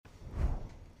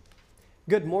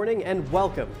Good morning and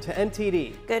welcome to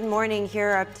NTD. Good morning.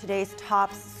 Here are today's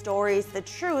top stories. The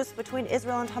truce between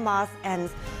Israel and Hamas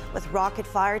ends with rocket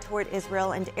fire toward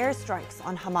Israel and airstrikes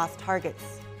on Hamas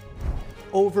targets.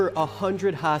 Over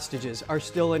 100 hostages are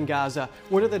still in Gaza.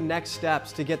 What are the next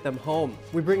steps to get them home?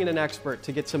 We bring in an expert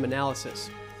to get some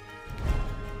analysis.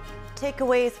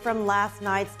 Takeaways from last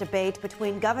night's debate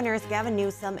between Governors Gavin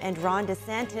Newsom and Ron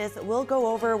DeSantis. We'll go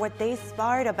over what they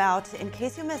sparred about in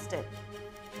case you missed it.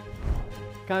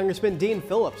 Congressman Dean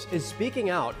Phillips is speaking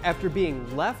out after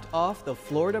being left off the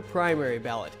Florida primary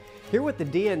ballot. Hear what the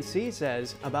DNC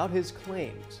says about his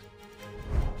claims.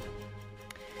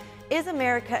 Is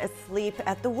America asleep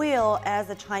at the wheel as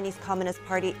the Chinese Communist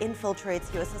Party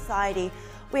infiltrates U.S. society?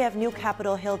 We have new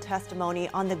Capitol Hill testimony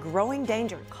on the growing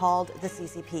danger called the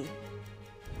CCP.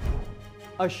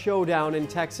 A showdown in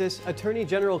Texas. Attorney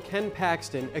General Ken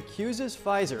Paxton accuses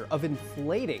Pfizer of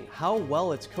inflating how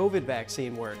well its COVID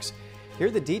vaccine works. Here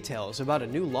are the details about a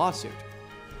new lawsuit.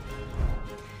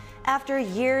 After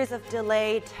years of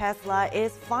delay, Tesla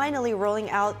is finally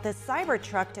rolling out the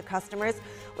Cybertruck to customers.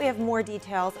 We have more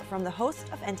details from the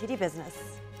host of NTD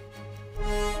Business.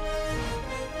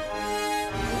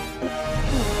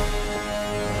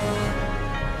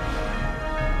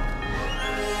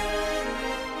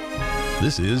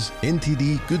 This is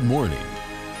NTD Good Morning.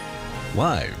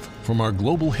 Live from our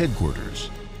global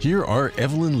headquarters, here are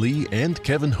Evelyn Lee and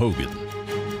Kevin Hogan.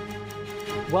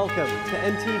 Welcome to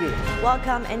NTD.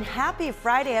 Welcome and happy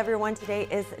Friday, everyone. Today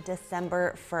is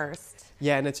December 1st.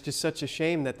 Yeah, and it's just such a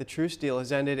shame that the truce deal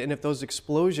has ended, and if those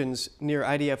explosions near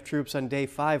IDF troops on day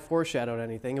 5 foreshadowed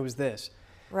anything, it was this.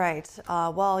 Right.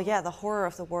 Well, yeah, the horror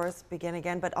of the wars begin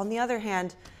again. But on the other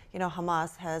hand, you know,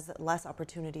 Hamas has less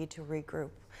opportunity to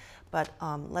regroup. But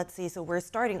let's see. So we're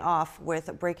starting off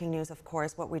with breaking news, of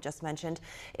course, what we just mentioned.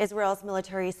 Israel's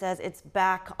military says it's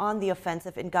back on the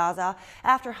offensive in Gaza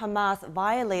after Hamas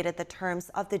violated the terms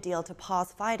of the deal to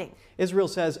pause fighting. Israel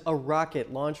says a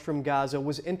rocket launched from Gaza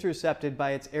was intercepted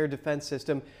by its air defense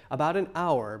system about an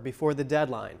hour before the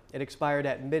deadline. It expired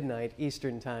at midnight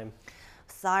Eastern time.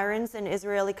 Sirens in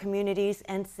Israeli communities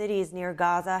and cities near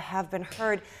Gaza have been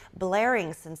heard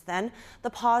blaring since then. The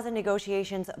pause in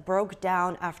negotiations broke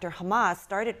down after Hamas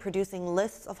started producing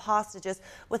lists of hostages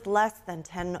with less than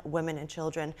 10 women and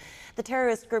children. The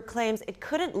terrorist group claims it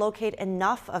couldn't locate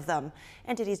enough of them.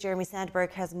 NTD's Jeremy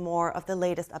Sandberg has more of the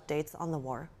latest updates on the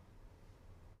war.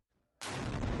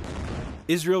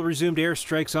 Israel resumed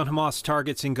airstrikes on Hamas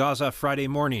targets in Gaza Friday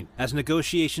morning as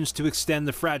negotiations to extend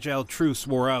the fragile truce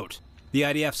wore out. The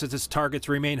IDF says its targets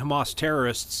remain Hamas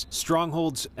terrorists,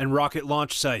 strongholds, and rocket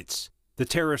launch sites. The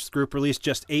terrorist group released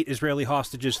just 8 Israeli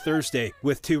hostages Thursday,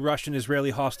 with 2 Russian-Israeli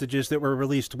hostages that were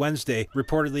released Wednesday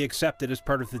reportedly accepted as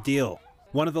part of the deal.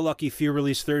 One of the lucky few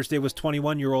released Thursday was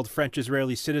 21-year-old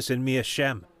French-Israeli citizen Mia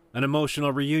Shem, an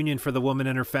emotional reunion for the woman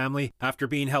and her family after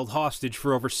being held hostage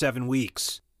for over 7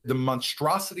 weeks. The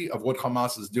monstrosity of what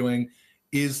Hamas is doing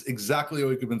is exactly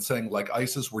what we've been saying. Like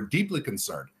ISIS, we're deeply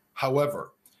concerned.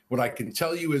 However, what I can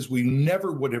tell you is we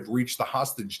never would have reached the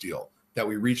hostage deal that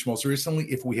we reached most recently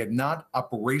if we had not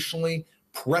operationally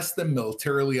pressed them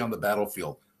militarily on the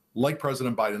battlefield. Like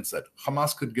President Biden said,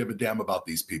 Hamas could give a damn about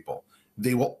these people.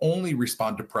 They will only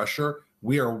respond to pressure.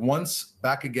 We are once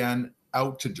back again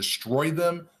out to destroy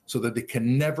them so that they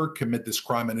can never commit this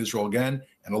crime in Israel again,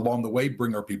 and along the way,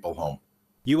 bring our people home.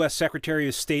 U.S. Secretary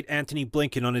of State Antony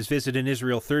Blinken on his visit in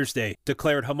Israel Thursday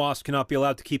declared Hamas cannot be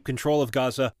allowed to keep control of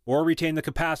Gaza or retain the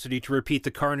capacity to repeat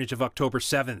the carnage of October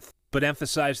 7th, but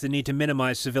emphasized the need to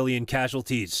minimize civilian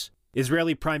casualties.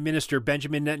 Israeli Prime Minister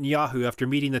Benjamin Netanyahu, after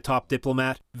meeting the top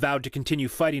diplomat, vowed to continue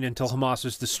fighting until Hamas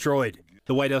is destroyed.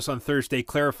 The White House on Thursday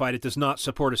clarified it does not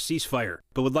support a ceasefire,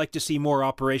 but would like to see more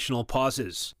operational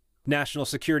pauses. National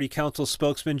Security Council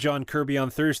spokesman John Kirby on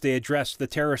Thursday addressed the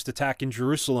terrorist attack in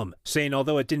Jerusalem, saying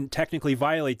although it didn't technically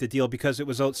violate the deal because it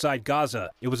was outside Gaza,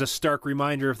 it was a stark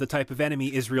reminder of the type of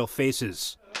enemy Israel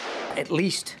faces. At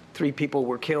least 3 people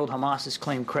were killed. Hamas has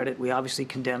claimed credit. We obviously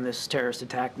condemn this terrorist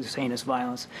attack, this heinous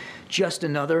violence. Just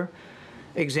another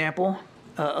example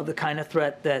of the kind of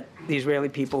threat that the Israeli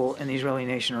people and the Israeli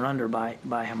nation are under by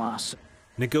Hamas.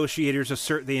 Negotiators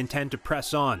assert they intend to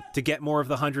press on to get more of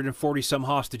the 140-some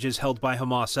hostages held by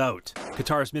Hamas out.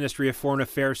 Qatar's Ministry of Foreign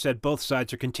Affairs said both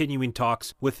sides are continuing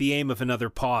talks with the aim of another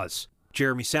pause.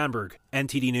 Jeremy Sandberg,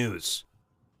 NTD News.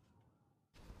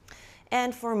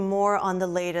 And for more on the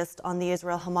latest on the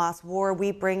Israel-Hamas war,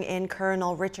 we bring in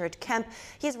Colonel Richard Kemp.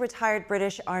 He's a retired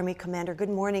British Army commander. Good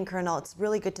morning, Colonel. It's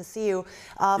really good to see you.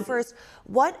 First,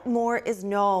 what more is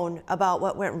known about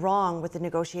what went wrong with the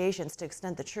negotiations to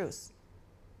extend the truce?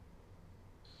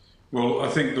 Well, I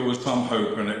think there was some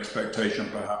hope and expectation,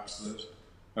 perhaps,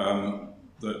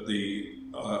 that the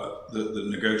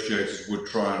negotiators would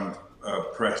try and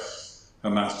press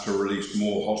Hamas to release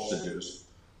more hostages.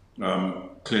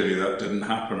 Clearly, that didn't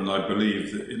happen, and I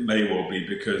believe that it may well be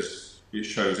because it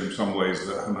shows in some ways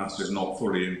that Hamas is not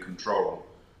fully in control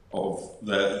of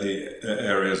the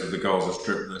areas of the Gaza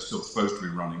Strip they're still supposed to be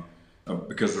running,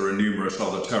 because there are numerous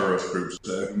other terrorist groups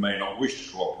there who may not wish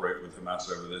to cooperate with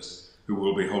Hamas over this, who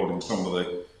will be holding some of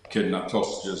the kidnapped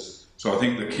hostages. So I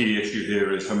think the key issue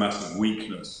here is Hamas's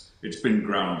weakness. It's been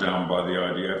ground down by the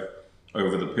IDF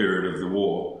over the period of the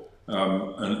war,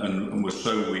 and was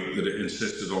so weak that it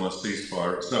insisted on a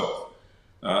ceasefire itself.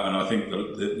 And I think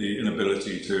that the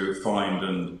inability to find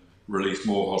and release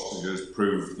more hostages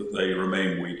proved that they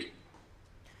remain weak.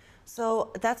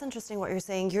 So that's interesting what you're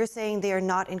saying. You're saying they are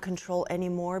not in control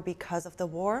anymore because of the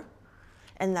war?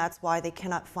 And that's why they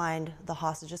cannot find the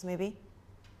hostages, maybe?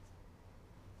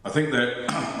 I think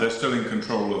they're still in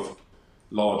control of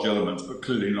large elements, but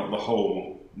clearly not the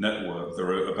whole network. There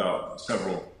are about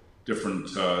several different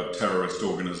terrorist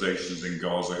organizations in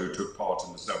Gaza who took part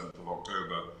in the 7th of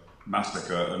October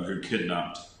massacre and who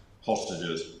kidnapped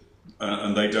hostages.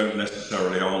 And they don't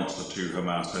necessarily answer to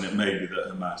Hamas, and it may be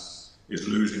that Hamas is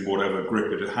losing whatever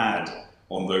grip it had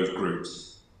on those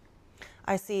groups.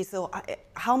 I see. So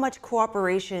how much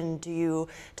cooperation do you,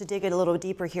 to dig it a little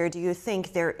deeper here, do you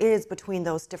think there is between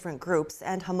those different groups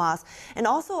and Hamas? And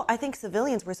also, I think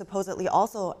civilians were supposedly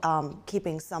also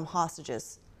keeping some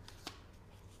hostages.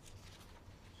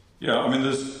 Yeah, I mean,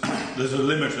 there's a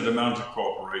limited amount of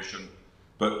cooperation,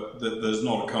 but there's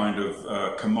not a kind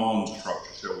of command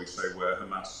structure, shall we say, where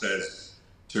Hamas says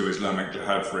to Islamic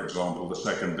Jihad, for example, the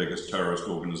second biggest terrorist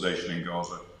organization in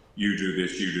Gaza, you do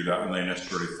this, you do that, and they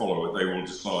necessarily follow it. They will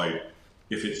decide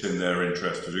if it's in their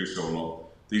interest to do so or not.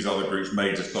 These other groups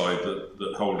may decide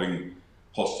that holding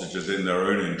hostages in their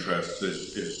own interests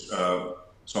is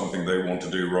something they want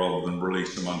to do rather than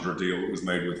release them under a deal that was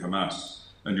made with Hamas.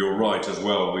 And you're right as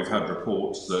well, we've had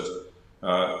reports that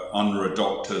UNRWA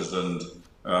doctors and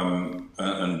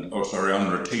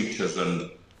UNRWA teachers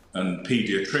and a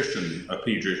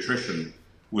pediatrician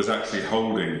was actually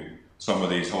holding some of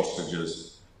these hostages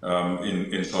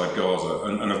inside Gaza.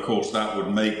 And of course that would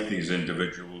make these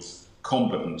individuals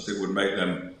combatants. It would make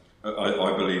them,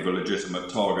 I believe, a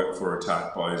legitimate target for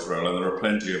attack by Israel. And there are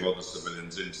plenty of other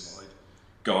civilians inside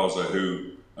Gaza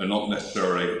who are not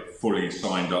necessarily fully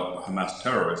signed up Hamas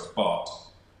terrorists, but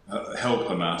help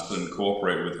Hamas and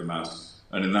cooperate with Hamas.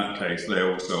 And in that case,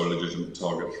 they're also a legitimate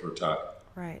target for attack.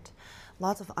 Right.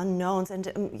 Lots of unknowns.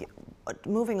 And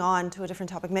moving on to a different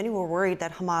topic, many were worried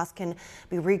that Hamas can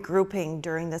be regrouping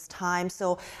during this time.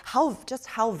 So how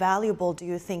valuable do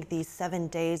you think these 7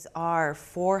 days are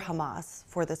for Hamas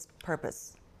for this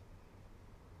purpose?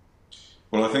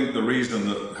 Well, I think the reason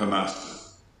that Hamas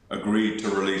agreed to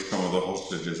release some of the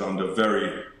hostages under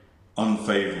very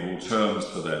unfavorable terms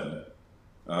for them,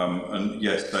 and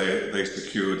yes, they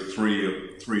secured three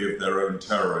of their own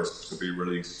terrorists to be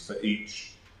released for each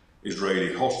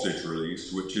Israeli hostage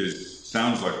release, which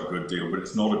sounds like a good deal, but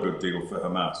it's not a good deal for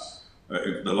Hamas.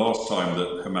 The last time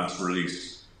that Hamas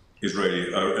released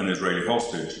an Israeli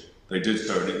hostage, they did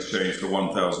so in exchange for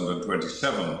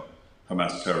 1,027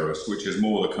 Hamas terrorists, which is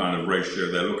more the kind of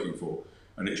ratio they're looking for.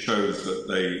 And it shows that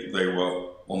they were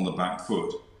on the back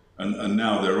foot. And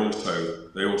now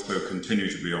they also continue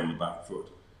to be on the back foot.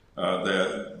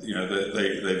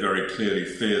 They very clearly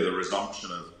fear the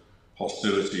resumption of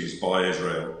hostilities by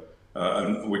Israel,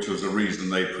 which was the reason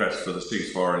they pressed for the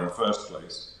ceasefire in the first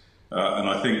place. And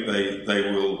I think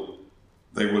they will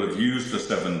have used the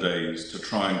 7 days to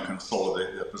try and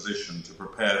consolidate their position to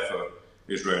prepare for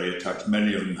Israeli attacks.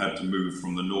 Many of them had to move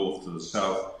from the north to the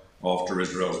south after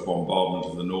Israel's bombardment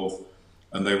of the north,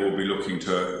 and they will be looking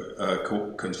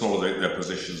to consolidate their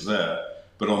positions there.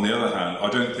 But on the other hand,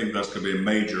 I don't think that's going to be a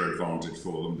major advantage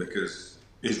for them, because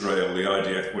Israel, the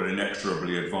IDF, will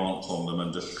inexorably advance on them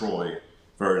and destroy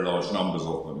very large numbers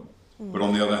of them. But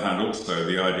on the other hand, also,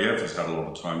 the IDF has had a lot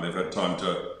of time. They've had time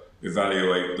to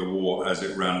evaluate the war as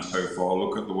it ran so far,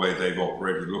 look at the way they've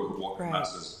operated, look at what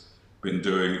Hamas has been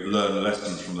doing, learn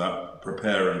lessons from that,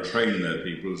 prepare and train their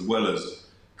people, as well as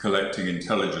collecting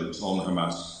intelligence on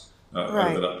Hamas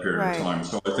over that period of time.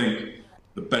 So I think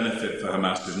the benefit for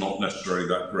Hamas is not necessarily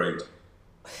that great.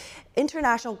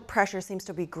 International pressure seems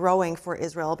to be growing for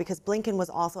Israel, because Blinken was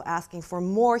also asking for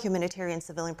more humanitarian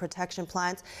civilian protection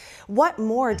plans. What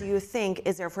more do you think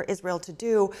is there for Israel to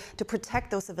do to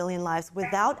protect those civilian lives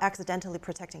without accidentally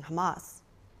protecting Hamas?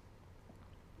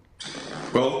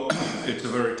 Well, it's a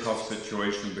very tough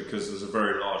situation, because there's a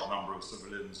very large number of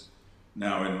civilians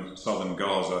now in southern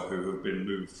Gaza who have been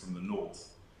moved from the north.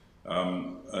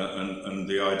 And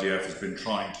the IDF has been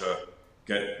trying to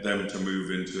get them to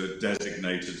move into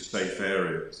designated safe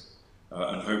areas,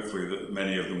 and hopefully that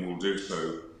many of them will do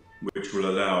so, which will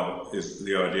allow the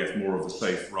IDF more of a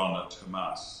safe run at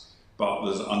Hamas. But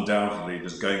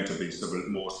there's going to be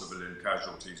more civilian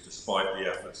casualties despite the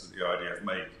efforts that the IDF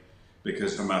make,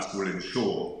 because Hamas will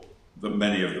ensure that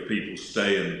many of the people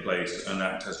stay in place and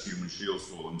act as human shields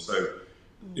for them. So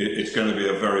it's going to be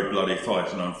a very bloody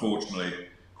fight, and unfortunately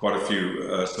quite a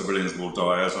few civilians will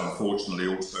die, as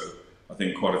unfortunately also I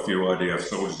think quite a few IDF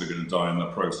soldiers are going to die in the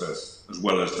process, as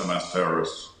well as Hamas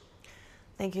terrorists.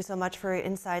 Thank you so much for your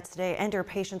insights today and your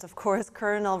patience, of course.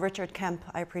 Colonel Richard Kemp,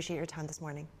 I appreciate your time this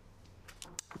morning.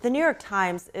 The New York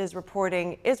Times is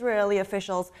reporting Israeli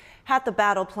officials had the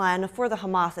battle plan for the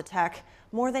Hamas attack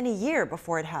more than a year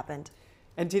before it happened.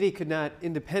 NTD could not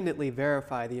independently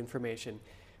verify the information.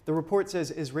 The report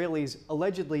says Israelis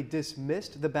allegedly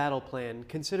dismissed the battle plan,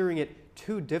 considering it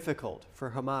too difficult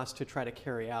for Hamas to try to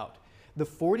carry out. The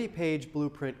 40-page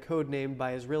blueprint, codenamed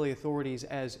by Israeli authorities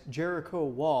as Jericho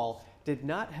Wall, did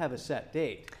not have a set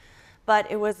date. But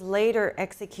it was later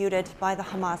executed by the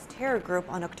Hamas terror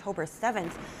group on October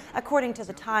 7th. According to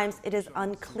the Times, it is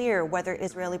unclear whether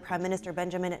Israeli Prime Minister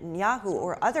Benjamin Netanyahu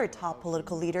or other top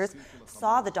political leaders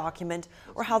saw the document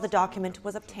or how the document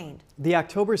was obtained. The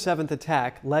October 7th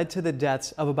attack led to the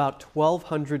deaths of about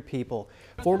 1,200 people.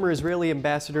 Former Israeli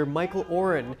Ambassador Michael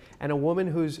Oren and a woman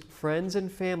whose friends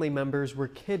and family members were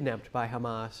kidnapped by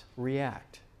Hamas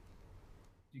react.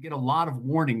 You get a lot of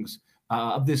warnings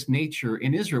of this nature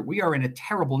in Israel. We are in a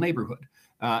terrible neighborhood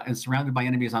and surrounded by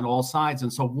enemies on all sides.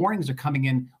 And so warnings are coming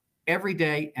in every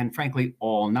day and frankly,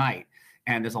 all night.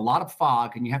 And there's a lot of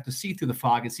fog, and you have to see through the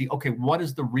fog and see, okay, what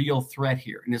is the real threat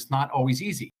here? And it's not always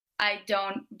easy. I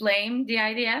don't blame the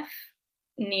IDF,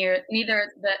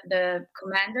 neither the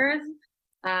commanders,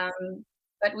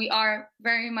 but we are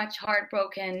very much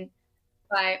heartbroken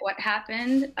by what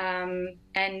happened.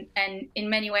 And in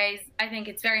many ways, I think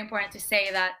it's very important to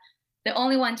say that the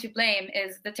only one to blame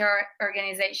is the terror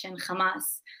organization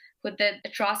Hamas, who did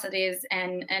atrocities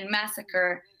and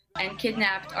massacre and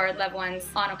kidnapped our loved ones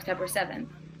on October 7th.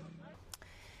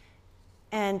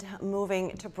 And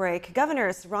moving to break,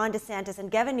 Governors Ron DeSantis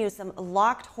and Gavin Newsom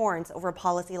locked horns over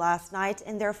policy last night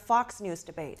in their Fox News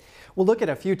debate. We'll look at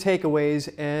a few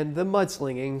takeaways and the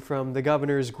mudslinging from the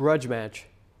governor's grudge match.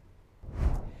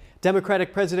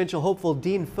 Democratic presidential hopeful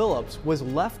Dean Phillips was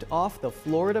left off the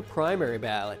Florida primary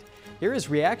ballot. Here is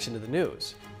reaction to the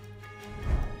news.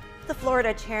 The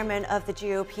Florida chairman of the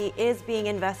GOP is being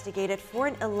investigated for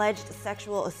an alleged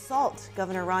sexual assault.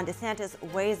 Governor Ron DeSantis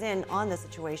weighs in on the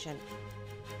situation.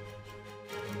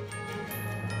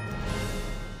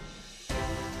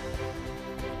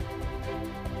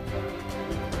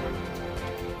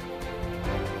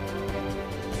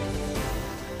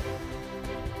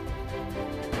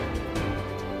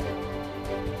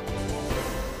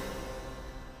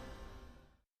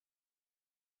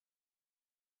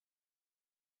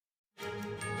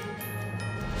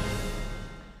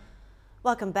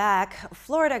 Welcome back.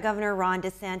 Florida Governor Ron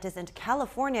DeSantis and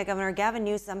California Governor Gavin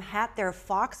Newsom had their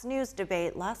Fox News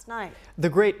debate last night. The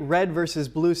great red versus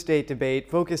blue state debate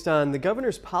focused on the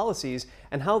governor's policies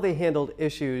and how they handled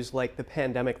issues like the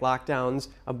pandemic lockdowns,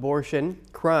 abortion,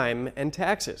 crime, and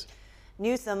taxes.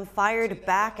 Newsom fired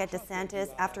back at DeSantis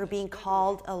after being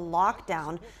called a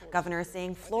lockdown. Governor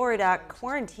saying Florida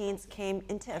quarantines came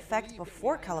into effect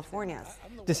before California's.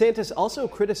 DeSantis also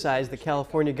criticized the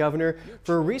California governor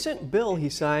for a recent bill he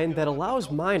signed that allows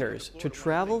minors to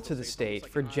travel to the state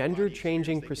for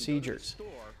gender-changing procedures.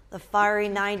 The fiery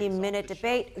 90-minute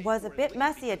debate was a bit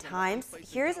messy at times.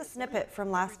 Here's a snippet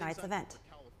from last night's event.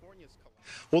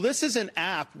 Well, this is an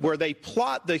app where they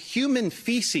plot the human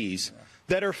feces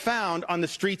that are found on the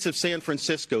streets of San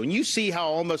Francisco. And you see how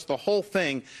almost the whole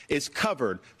thing is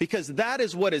covered, because that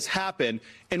is what has happened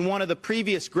in one of the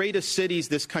previous greatest cities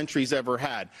this country's ever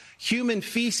had. Human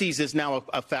feces is now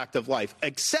a fact of life,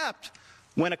 except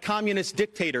when a communist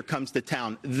dictator comes to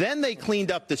town. Then they cleaned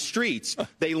up the streets.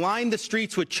 They lined the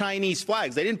streets with Chinese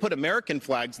flags. They didn't put American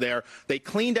flags there. They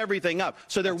cleaned everything up.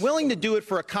 So they're willing to do it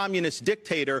for a communist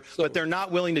dictator, but they're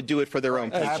not willing to do it for their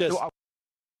own people.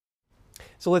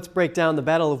 So let's break down the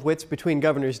battle of wits between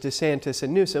Governors DeSantis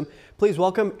and Newsom. Please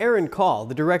welcome Aaron Call,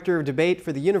 the Director of Debate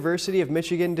for the University of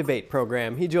Michigan Debate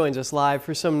Program. He joins us live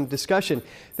for some discussion.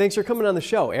 Thanks for coming on the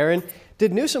show, Aaron.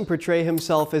 Did Newsom portray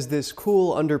himself as this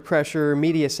cool, under-pressure,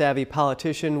 media-savvy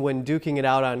politician when duking it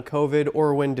out on COVID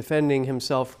or when defending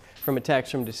himself from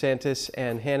attacks from DeSantis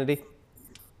and Hannity?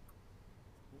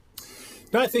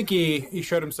 No, I think he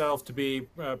showed himself to be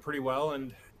pretty well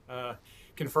and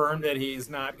confirmed that he's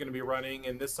not going to be running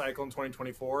in this cycle in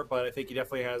 2024. But I think he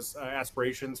definitely has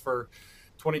aspirations for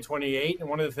 2028. And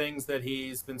one of the things that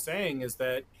he's been saying is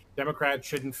that Democrats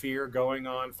shouldn't fear going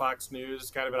on Fox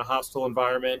News, kind of in a hostile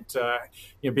environment.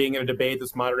 Being in a debate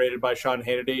that's moderated by Sean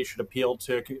Hannity should appeal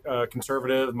to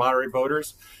conservative, moderate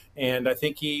voters. And I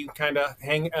think he kind of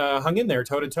hung in there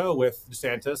toe to toe with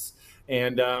DeSantis,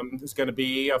 and is going to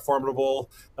be a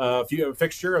formidable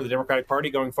fixture of the Democratic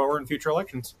Party going forward in future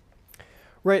elections.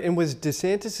 Right, and was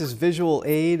DeSantis' visual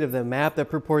aid of the map that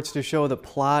purports to show the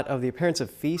plot of the appearance of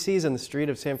feces on the street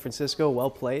of San Francisco well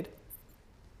played?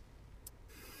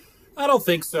 I don't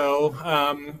think so.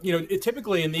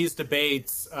 Typically in these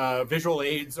debates, visual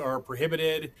aids are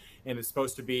prohibited, and it's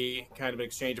supposed to be kind of an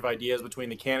exchange of ideas between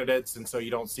the candidates. And so you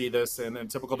don't see this in a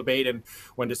typical debate. And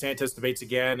when DeSantis debates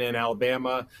again in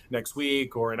Alabama next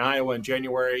week or in Iowa in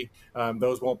January,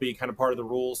 those won't be kind of part of the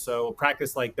rules. So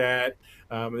practice like that,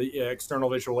 external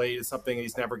visual aid is something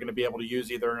he's never going to be able to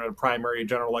use either in a primary or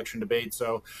general election debate.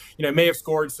 So, may have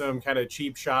scored some kind of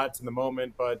cheap shots in the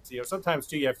moment, but, sometimes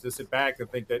too, you have to sit back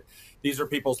and think that these are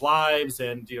people's lives,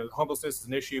 and, homelessness is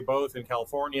an issue both in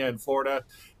California and Florida.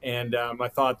 And I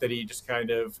thought that he just kind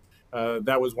of,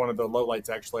 that was one of the lowlights,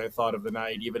 actually, I thought, of the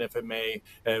night, even if it may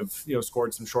have,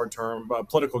 scored some short-term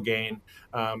political gain.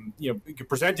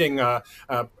 Presenting a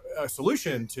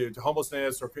solution to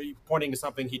homelessness, or pointing to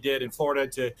something he did in Florida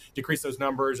to decrease those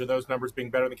numbers, or those numbers being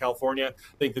better than California,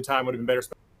 I think the time would have been better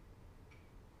spent.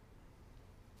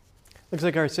 Looks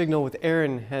like our signal with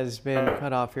Aaron has been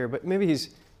cut off here, but maybe he's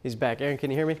back. Aaron, can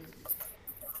you hear me?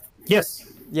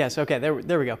 Yes. Yes, okay,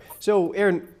 there we go. So,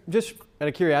 Aaron, just out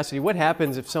of curiosity, what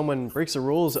happens if someone breaks the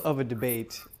rules of a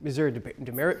debate? Is there a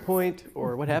demerit point,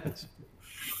 or what happens?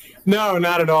 No,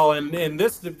 not at all. And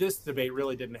this debate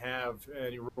really didn't have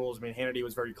any rules. I mean, Hannity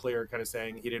was very clear, kind of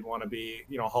saying he didn't want to be,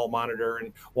 hall monitor,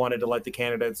 and wanted to let the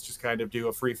candidates just kind of do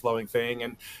a free-flowing thing.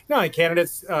 And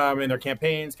candidates in their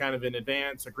campaigns kind of in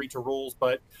advance agree to rules,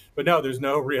 but no, there's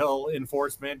no real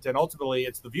enforcement. And ultimately,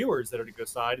 it's the viewers that are to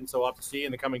decide. And so we'll have to see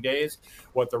in the coming days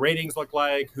what the ratings look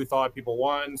like, who thought people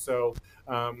won. So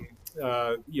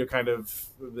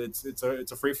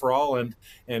it's a free for all, and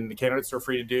the candidates are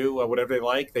free to do whatever they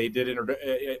like. They did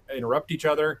interrupt each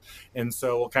other, and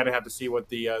so we'll kind of have to see what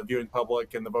the viewing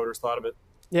public and the voters thought of it.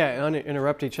 Yeah,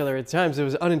 interrupt each other. At times it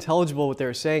was unintelligible what they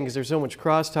were saying because there's so much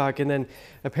crosstalk, and then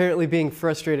apparently being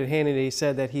frustrated, Hannity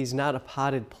said that he's not a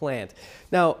potted plant.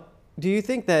 Now, do you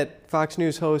think that Fox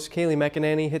News host Kayleigh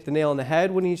McEnany hit the nail on the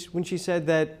head when she said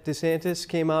that DeSantis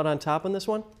came out on top on this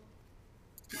one?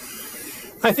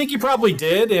 I think he probably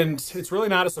did, and it's really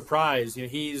not a surprise.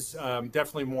 He's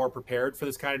definitely more prepared for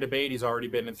this kind of debate. He's already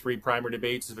been in 3 primary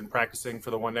debates. He's been practicing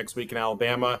for the one next week in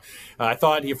Alabama. I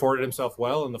thought he afforded himself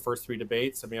well in the first 3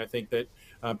 debates. I mean, I think that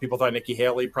people thought Nikki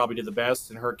Haley probably did the best,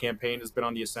 and her campaign has been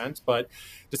on the ascent. But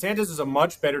DeSantis is a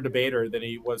much better debater than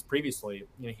he was previously.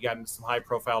 He got into some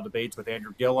high-profile debates with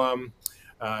Andrew Gillum,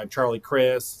 Charlie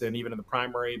Crist, and even in the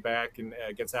primary back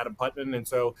against Adam Putnam. And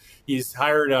so he's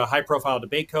hired a high-profile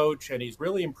debate coach, and he's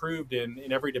really improved in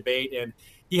every debate. And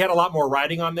he had a lot more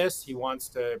riding on this. He wants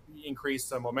to increase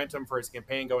some momentum for his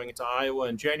campaign going into Iowa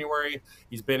in January.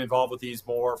 He's been involved with these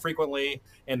more frequently,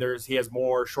 and he has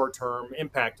more short-term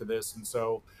impact to this. And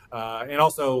so,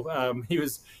 he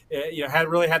was,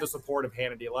 had the support of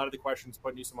Hannity. A lot of the questions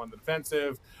put Newsom on the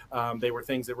defensive. They were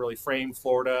things that really framed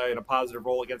Florida in a positive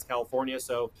role against California.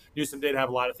 So Newsom did have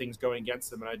a lot of things going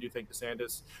against him, and I do think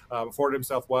DeSantis afforded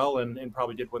himself well and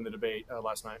probably did win the debate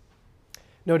last night.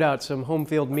 No doubt some home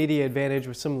field media advantage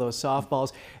with some of those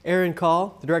softballs. Aaron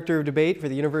Call, the Director of Debate for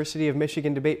the University of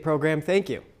Michigan Debate Program, thank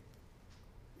you.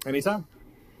 Anytime.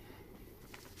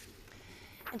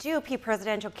 GOP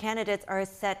presidential candidates are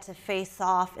set to face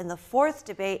off in the 4th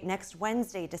debate next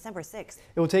Wednesday, December 6th.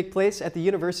 It will take place at the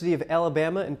University of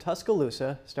Alabama in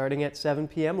Tuscaloosa, starting at 7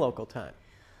 p.m. local time.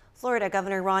 Florida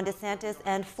Governor Ron DeSantis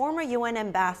and former UN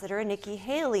Ambassador Nikki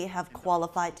Haley have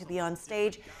qualified to be on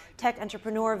stage. Tech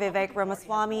entrepreneur Vivek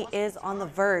Ramaswamy is on the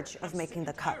verge of making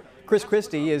the cut. Chris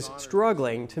Christie is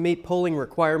struggling to meet polling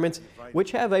requirements,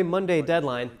 which have a Monday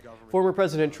deadline. Former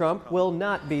President Trump will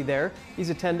not be there.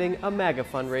 He's attending a MAGA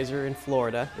fundraiser in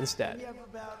Florida instead.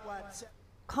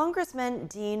 Congressman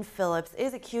Dean Phillips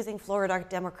is accusing Florida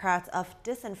Democrats of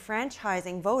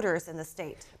disenfranchising voters in the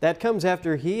state. That comes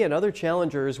after he and other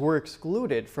challengers were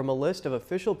excluded from a list of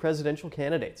official presidential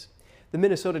candidates. The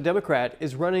Minnesota Democrat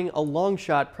is running a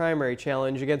long-shot primary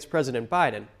challenge against President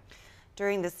Biden.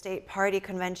 During the state party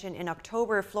convention in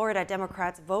October, Florida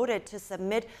Democrats voted to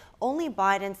submit only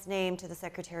Biden's name to the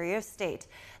Secretary of State.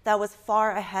 That was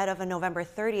far ahead of a November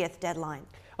 30th deadline.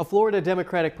 A Florida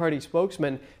Democratic Party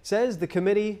spokesman says the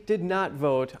committee did not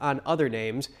vote on other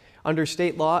names. Under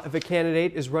state law, if a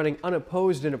candidate is running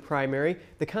unopposed in a primary,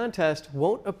 the contest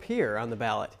won't appear on the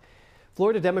ballot.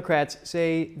 Florida Democrats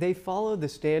say they followed the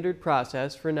standard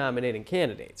process for nominating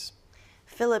candidates.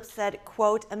 Phillips said,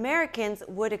 quote, Americans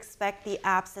would expect the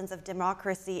absence of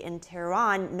democracy in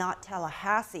Tehran, not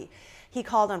Tallahassee. He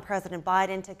called on President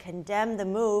Biden to condemn the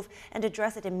move and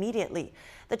address it immediately.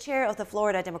 The chair of the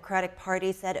Florida Democratic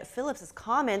Party said Phillips's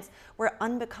comments were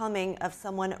unbecoming of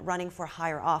someone running for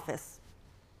higher office.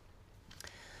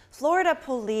 Florida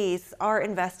police are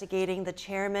investigating the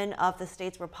chairman of the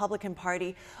state's Republican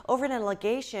Party over an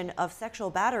allegation of sexual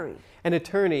battery. An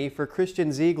attorney for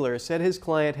Christian Ziegler said his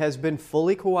client has been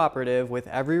fully cooperative with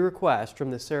every request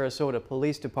from the Sarasota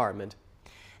Police Department.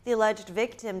 The alleged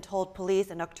victim told police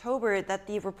in October that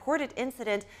the reported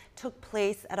incident took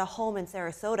place at a home in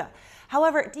Sarasota.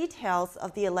 However, details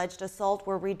of the alleged assault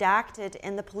were redacted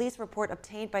in the police report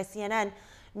obtained by CNN.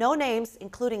 No names,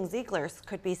 including Ziegler's,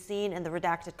 could be seen in the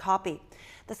redacted copy.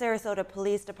 The Sarasota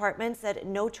Police Department said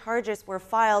no charges were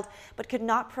filed, but could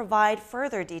not provide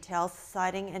further details,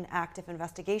 citing an active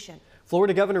investigation.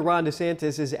 Florida Governor Ron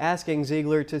DeSantis is asking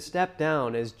Ziegler to step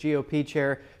down as GOP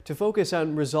chair to focus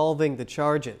on resolving the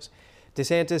charges.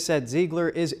 DeSantis said Ziegler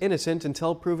is innocent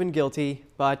until proven guilty,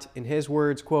 but in his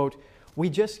words, quote, "We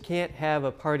just can't have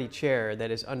a party chair that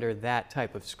is under that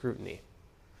type of scrutiny."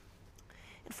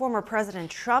 Former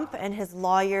President Trump and his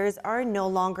lawyers are no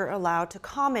longer allowed to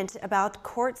comment about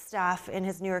court staff in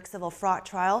his New York civil fraud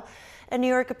trial. A New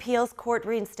York appeals court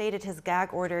reinstated his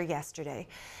gag order yesterday.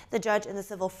 The judge in the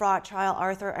civil fraud trial,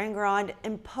 Arthur Engoron,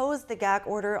 imposed the gag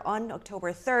order on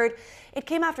October 3rd. It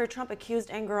came after Trump accused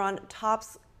Engoron,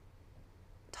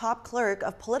 top clerk,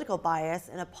 of political bias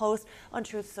in a post on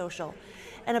Truce Social.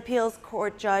 An appeals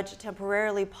court judge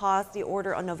temporarily paused the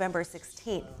order on November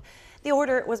 16th. The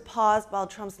order was paused while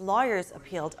Trump's lawyers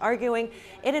appealed, arguing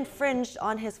it infringed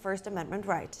on his First Amendment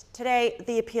right. Today,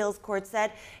 the appeals court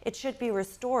said it should be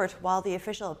restored while the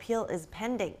official appeal is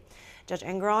pending. Judge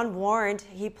Engoron warned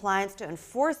he plans to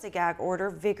enforce the gag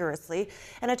order vigorously.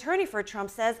 An attorney for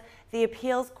Trump says the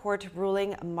appeals court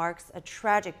ruling marks a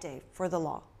tragic day for the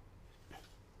law.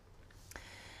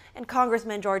 And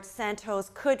Congressman George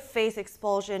Santos could face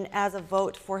expulsion as a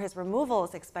vote for his removal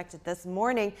is expected this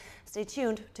morning. Stay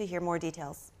tuned to hear more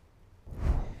details.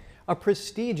 A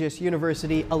prestigious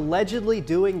university allegedly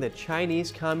doing the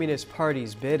Chinese Communist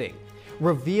Party's bidding.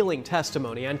 Revealing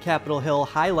testimony on Capitol Hill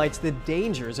highlights the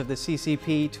dangers of the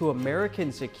CCP to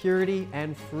American security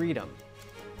and freedom.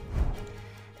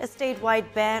 A statewide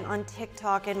ban on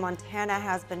TikTok in Montana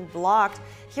has been blocked.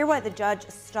 Hear why the judge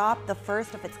stopped the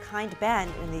first of its kind ban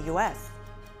in the U.S.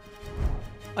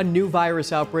 A new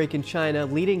virus outbreak in China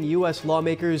leading U.S.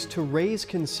 lawmakers to raise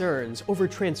concerns over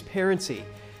transparency.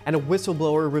 And a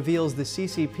whistleblower reveals the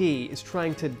CCP is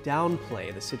trying to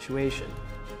downplay the situation.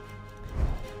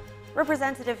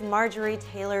 Representative Marjorie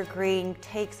Taylor Greene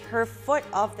takes her foot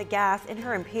off the gas in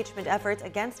her impeachment efforts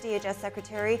against DHS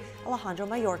Secretary Alejandro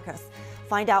Mayorkas.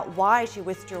 Find out why she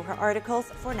withdrew her articles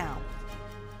for now.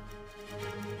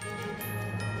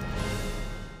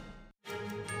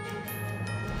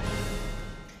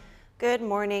 Good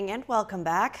morning and welcome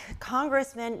back.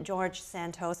 Congressman George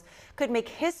Santos could make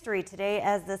history today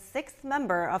as the 6th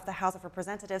member of the House of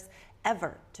Representatives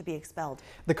ever to be expelled.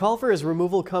 The call for his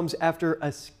removal comes after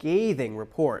a scathing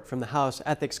report from the House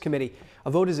Ethics Committee.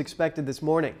 A vote is expected this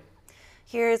morning.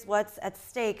 Here's what's at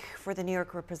stake for the New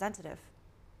York representative.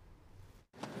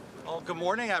 Well, good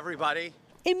morning, everybody.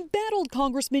 Embattled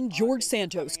Congressman George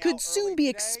Santos could soon be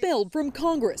expelled from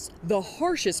Congress, the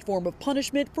harshest form of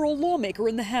punishment for a lawmaker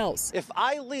in the House. If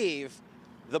I leave,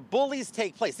 the bullies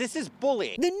take place. This is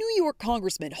bullying. The New York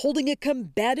congressman holding a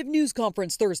combative news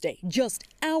conference Thursday, just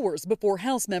hours before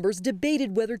House members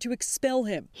debated whether to expel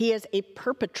him. He is a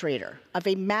perpetrator of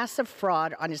a massive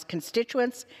fraud on his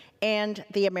constituents and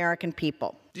the American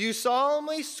people. Do you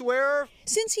solemnly swear?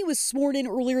 Since he was sworn in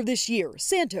earlier this year,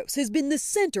 Santos has been the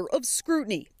center of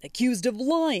scrutiny, accused of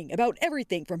lying about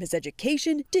everything from his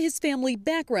education to his family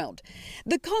background.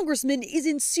 The congressman is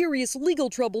in serious legal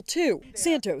trouble, too.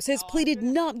 Santos has pleaded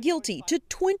not guilty to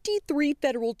 23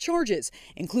 federal charges,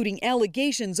 including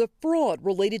allegations of fraud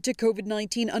related to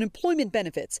COVID-19 unemployment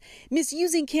benefits,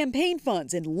 misusing campaign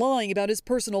funds, and lying about his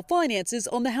personal finances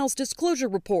on the House disclosure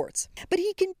reports. But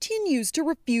he continues to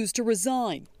refuse to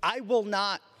resign. I will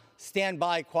not stand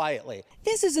by quietly.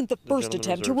 This isn't the first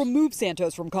attempt to remove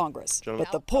Santos from Congress,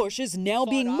 but the push is now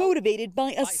being motivated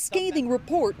by a scathing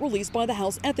report released by the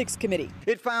House Ethics Committee.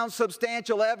 It found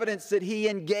substantial evidence that he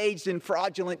engaged in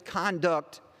fraudulent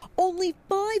conduct. Only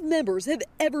 5 members have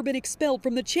ever been expelled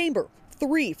from the chamber.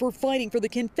 3 for fighting for the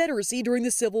Confederacy during the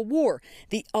Civil War.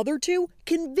 The other 2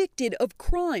 convicted of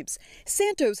crimes.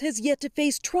 Santos has yet to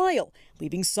face trial,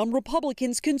 leaving some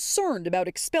Republicans concerned about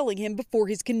expelling him before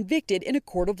he's convicted in a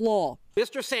court of law.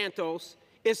 Mr. Santos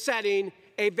is setting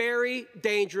a very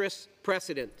dangerous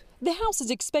precedent. The House is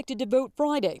expected to vote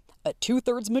Friday. A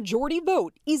 2/3 majority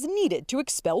vote is needed to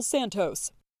expel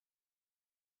Santos.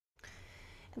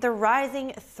 The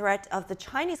rising threat of the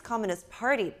Chinese Communist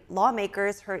Party.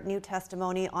 Lawmakers heard new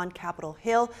testimony on Capitol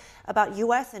Hill about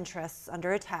U.S. interests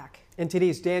under attack.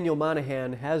 NTD's Daniel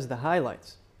Monahan has the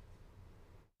highlights.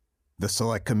 The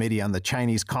Select Committee on the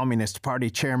Chinese Communist Party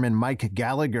Chairman Mike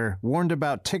Gallagher warned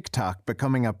about TikTok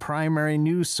becoming a primary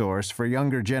news source for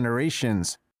younger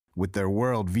generations, with their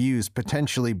worldviews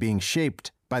potentially being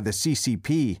shaped by the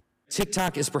CCP.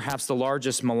 TikTok is perhaps the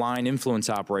largest malign influence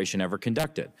operation ever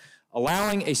conducted.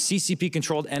 Allowing a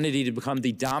CCP-controlled entity to become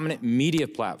the dominant media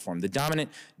platform, the dominant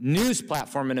news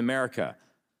platform in America,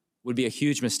 would be a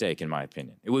huge mistake, in my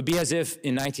opinion. It would be as if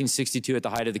in 1962, at the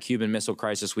height of the Cuban Missile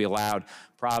Crisis, we allowed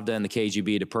Pravda and the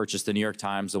KGB to purchase the New York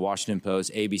Times, the Washington Post,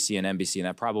 ABC, and NBC, and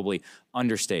that probably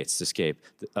understates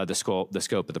the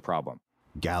scope of the problem.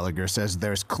 Gallagher says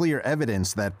there's clear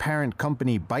evidence that parent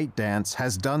company ByteDance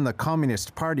has done the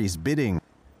Communist Party's bidding.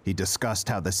 He discussed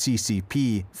how the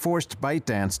CCP forced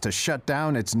ByteDance to shut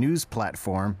down its news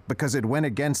platform because it went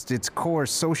against its core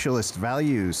socialist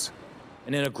values.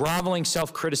 And in a groveling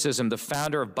self-criticism, the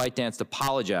founder of ByteDance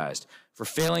apologized for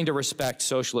failing to respect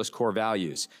socialist core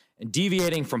values and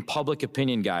deviating from public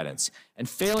opinion guidance and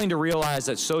failing to realize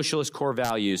that socialist core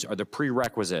values are the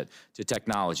prerequisite to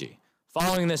technology.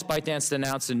 Following this, ByteDance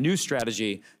announced a new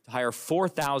strategy to hire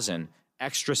 4,000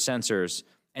 extra censors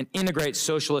and integrate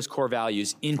socialist core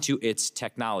values into its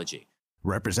technology.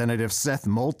 Representative Seth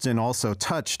Moulton also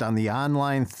touched on the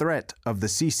online threat of the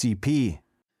CCP.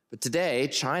 But today,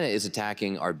 China is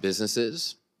attacking our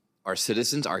businesses, our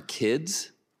citizens, our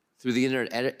kids through the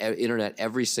internet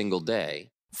every single day.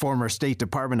 Former State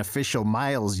Department official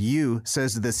Miles Yu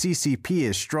says the CCP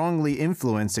is strongly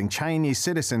influencing Chinese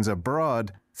citizens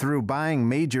abroad through buying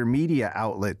major media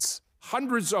outlets.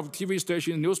 Hundreds of TV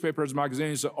stations, newspapers,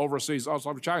 magazines overseas,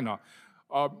 outside of China,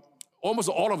 almost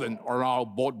all of them are now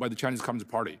bought by the Chinese Communist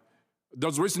Party.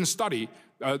 There's a recent study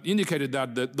indicated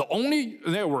that the only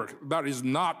network that is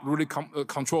not really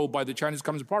controlled by the Chinese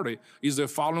Communist Party is the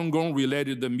Falun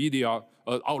Gong-related media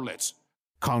outlets.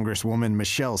 Congresswoman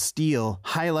Michelle Steele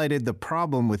highlighted the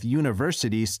problem with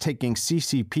universities taking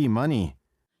CCP money.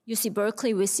 UC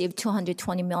Berkeley received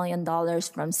 $220 million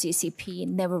from CCP,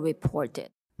 never reported.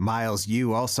 Miles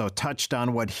Yu also touched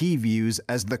on what he views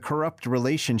as the corrupt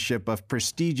relationship of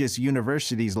prestigious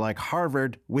universities like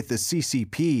Harvard with the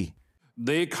CCP.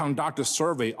 They conduct a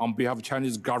survey on behalf of the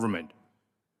Chinese government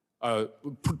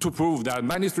to prove that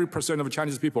 93% of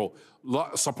Chinese people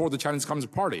support the Chinese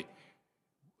Communist Party.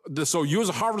 So use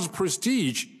Harvard's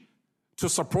prestige to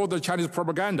support the Chinese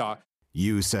propaganda.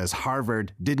 Yu says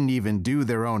Harvard didn't even do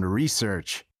their own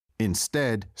research,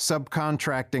 instead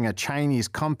subcontracting a Chinese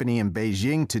company in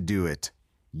Beijing to do it.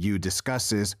 Yu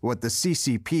discusses what the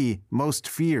CCP most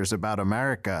fears about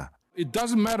America. It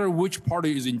doesn't matter which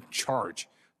party is in charge.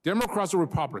 Democrats or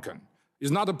Republican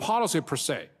is not a policy per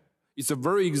se. It's the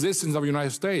very existence of the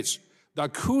United States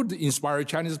that could inspire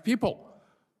Chinese people.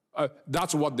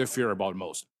 That's what they fear about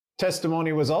most.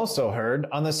 Testimony was also heard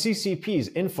on the CCP's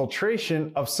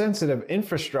infiltration of sensitive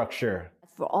infrastructure.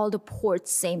 For all the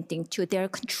ports, same thing too. They're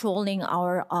controlling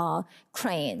our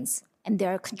cranes and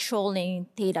they're controlling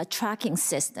data tracking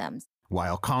systems.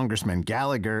 While Congressman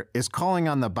Gallagher is calling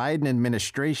on the Biden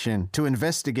administration to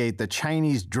investigate the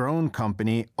Chinese drone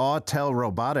company Autel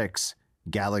Robotics,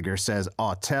 Gallagher says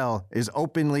Autel is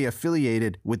openly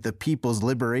affiliated with the People's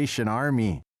Liberation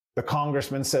Army. The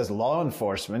congressman says law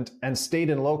enforcement and state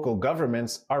and local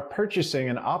governments are purchasing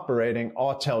and operating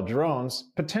Autel drones,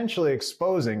 potentially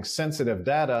exposing sensitive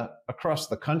data across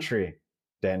the country.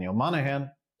 Daniel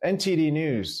Monahan, NTD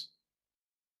News.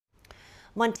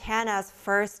 Montana's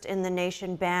first in the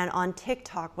nation ban on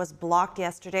TikTok was blocked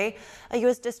yesterday. A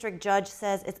U.S. district judge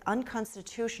says it's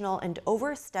unconstitutional and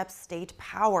oversteps state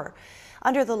power.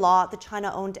 Under the law, the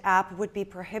China-owned app would be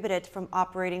prohibited from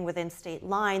operating within state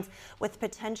lines with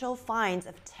potential fines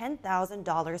of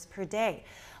 $10,000 per day.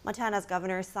 Montana's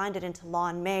governor signed it into law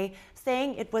in May,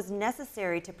 saying it was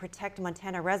necessary to protect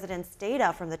Montana residents'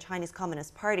 data from the Chinese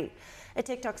Communist Party. A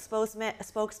TikTok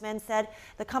spokesman said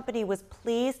the company was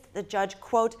pleased the judge,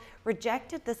 quote,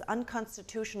 rejected this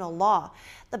unconstitutional law.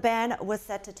 The ban was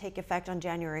set to take effect on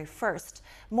January 1st.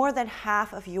 More than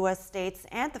half of U.S. states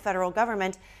and the federal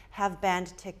government have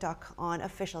banned TikTok on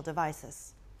official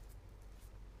devices.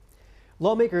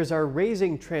 Lawmakers are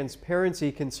raising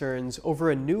transparency concerns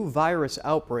over a new virus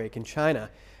outbreak in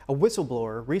China. A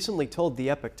whistleblower recently told the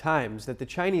Epoch Times that the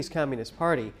Chinese Communist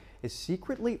Party is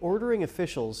secretly ordering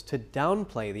officials to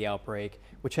downplay the outbreak,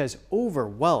 which has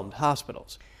overwhelmed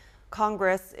hospitals.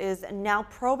 Congress is now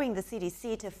probing the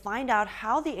CDC to find out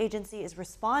how the agency is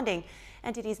responding.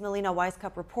 NTD's Melina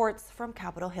Weisskopf reports from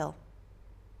Capitol Hill.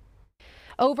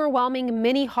 Overwhelming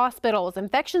many hospitals.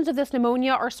 Infections of this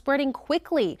pneumonia are spreading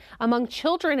quickly among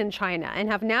children in China and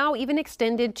have now even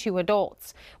extended to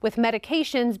adults, with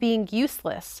medications being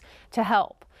useless to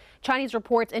help. Chinese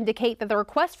reports indicate that the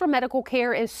request for medical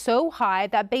care is so high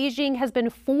that Beijing has been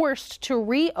forced to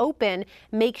reopen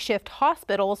makeshift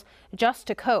hospitals just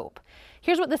to cope.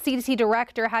 Here's what the CDC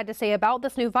director had to say about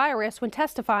this new virus when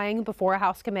testifying before a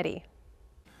House committee.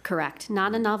 Correct.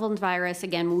 Not a novel virus.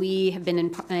 Again, we have been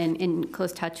in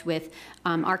close touch with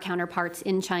our counterparts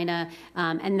in China,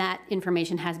 and that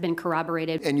information has been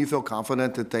corroborated. And you feel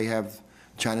confident that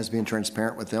China's being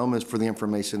transparent with them as for the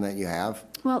information that you have?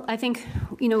 Well, I think,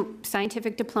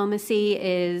 scientific diplomacy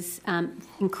is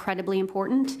incredibly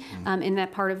important in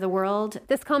that part of the world.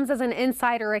 This comes as an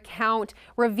insider account,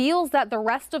 reveals that the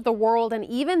rest of the world and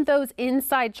even those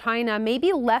inside China may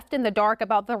be left in the dark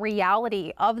about the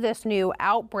reality of this new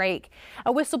outbreak.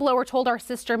 A whistleblower told our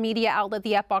sister media outlet,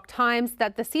 the Epoch Times,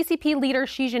 that the CCP leader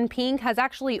Xi Jinping has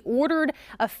actually ordered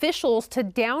officials to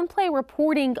downplay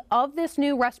reporting of this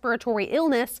new respiratory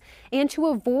illness and to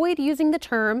avoid using the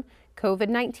term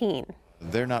COVID-19.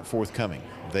 They're not forthcoming.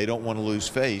 They don't want to lose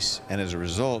face, and as a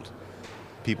result,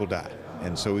 people die.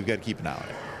 And so we've got to keep an eye on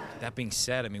it. That being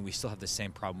said, I mean, we still have the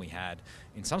same problem we had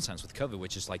in some sense with COVID,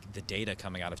 which is like the data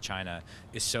coming out of China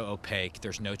is so opaque,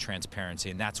 there's no transparency,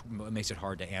 and that's what makes it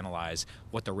hard to analyze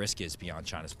what the risk is beyond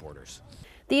China's borders.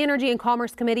 The Energy and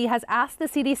Commerce Committee has asked the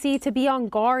CDC to be on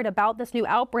guard about this new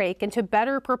outbreak and to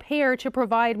better prepare to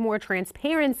provide more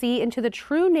transparency into the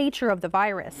true nature of the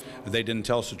virus. They didn't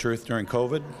tell us the truth during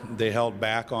COVID. They held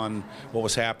back on what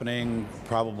was happening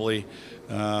probably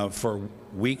for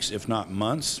weeks, if not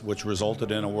months, which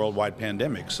resulted in a worldwide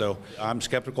pandemic. So I'm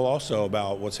skeptical also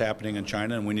about what's happening in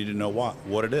China, and we need to know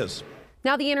what it is.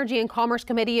 Now, the Energy and Commerce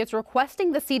Committee is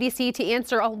requesting the CDC to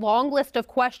answer a long list of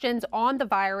questions on the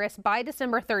virus by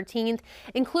December 13th,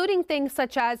 including things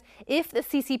such as if the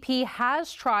CCP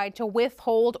has tried to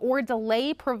withhold or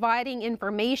delay providing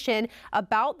information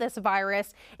about this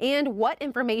virus and what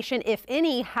information, if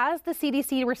any, has the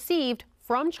CDC received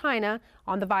from China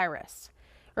on the virus.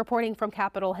 Reporting from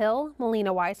Capitol Hill,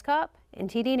 Melina Weisskopf,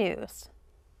 NTD News.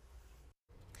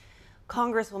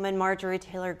 Congresswoman Marjorie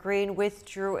Taylor Greene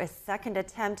withdrew a second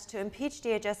attempt to impeach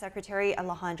DHS Secretary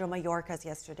Alejandro Mayorkas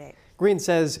yesterday. Greene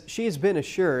says she's been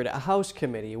assured a House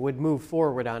committee would move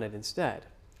forward on it instead.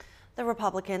 The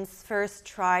Republicans first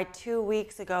tried 2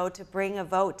 weeks ago to bring a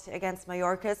vote against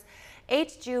Mayorkas. 8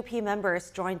 GOP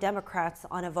members joined Democrats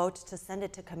on a vote to send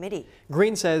it to committee.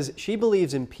 Greene says she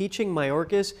believes impeaching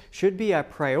Mayorkas should be a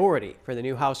priority for the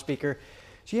new House Speaker.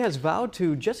 She has vowed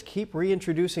to just keep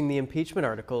reintroducing the impeachment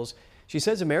articles. She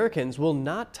says Americans will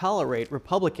not tolerate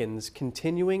Republicans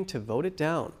continuing to vote it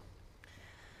down.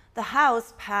 The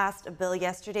House passed a bill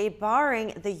yesterday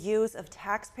barring the use of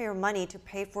taxpayer money to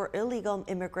pay for illegal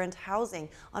immigrant housing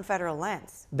on federal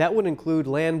lands. That would include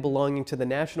land belonging to the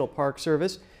National Park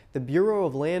Service, the Bureau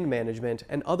of Land Management,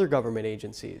 and other government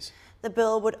agencies. The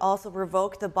bill would also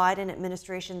revoke the Biden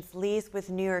administration's lease with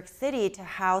New York City to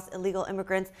house illegal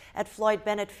immigrants at Floyd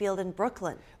Bennett Field in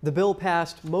Brooklyn. The bill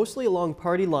passed mostly along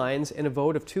party lines in a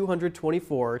vote of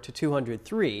 224 to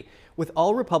 203, with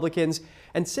all Republicans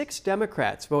and 6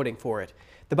 Democrats voting for it.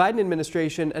 The Biden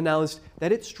administration announced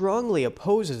that it strongly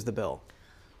opposes the bill.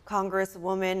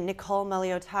 Congresswoman Nicole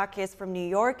Maliotakis from New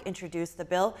York introduced the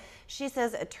bill. She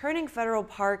says turning federal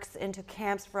parks into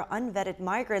camps for unvetted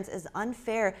migrants is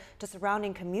unfair to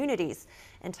surrounding communities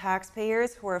and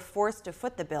taxpayers who are forced to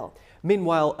foot the bill.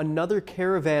 Meanwhile, another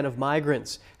caravan of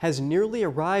migrants has nearly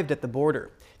arrived at the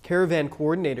border. Caravan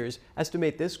coordinators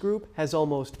estimate this group has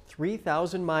almost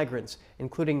 3,000 migrants,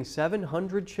 including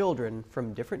 700 children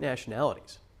from different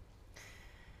nationalities.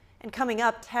 And coming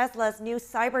up, Tesla's new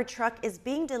Cybertruck is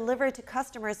being delivered to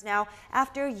customers now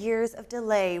after years of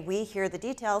delay. We hear the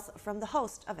details from the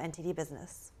host of NTD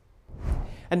Business.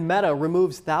 And Meta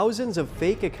removes thousands of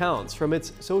fake accounts from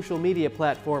its social media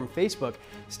platform Facebook.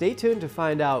 Stay tuned to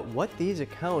find out what these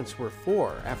accounts were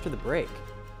for after the break.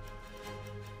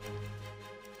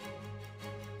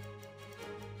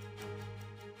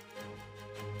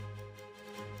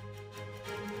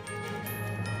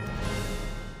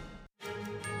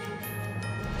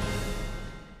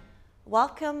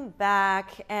 Welcome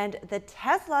back, and the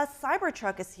Tesla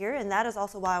Cybertruck is here, and that is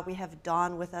also why we have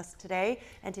Don with us today,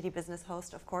 NTD Business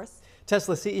host, of course.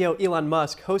 Tesla CEO Elon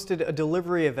Musk hosted a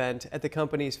delivery event at the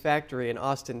company's factory in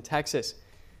Austin, Texas.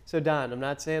 So Don, I'm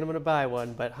not saying I'm going to buy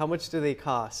one, but how much do they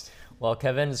cost? Well,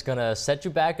 Kevin, it's going to set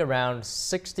you back around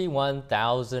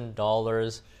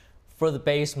 $61,000 for the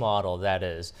base model, that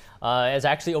is. It's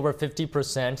actually over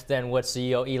 50% than what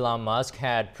CEO Elon Musk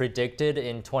had predicted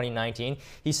in 2019.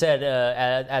 He said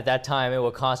at that time it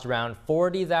would cost around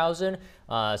 $40,000.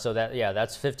 So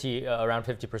that's around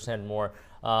 50% more.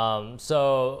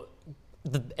 So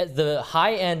the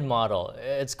high-end model,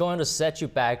 it's going to set you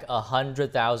back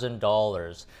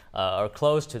 $100,000 or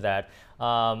close to that.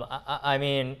 I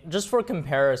mean, just for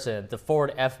comparison, the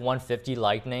Ford F-150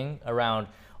 Lightning around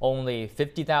only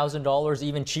 $50,000,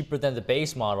 even cheaper than the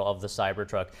base model of the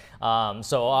Cybertruck.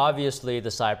 So obviously the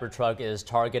Cybertruck is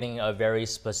targeting a very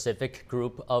specific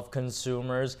group of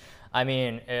consumers. I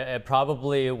mean, it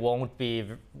probably won't be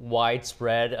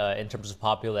widespread in terms of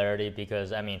popularity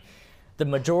because, I mean, the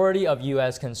majority of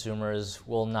US consumers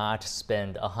will not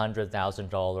spend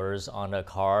 $100,000 on a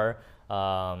car.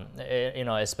 You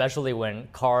know, especially when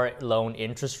car loan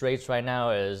interest rates right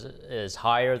now is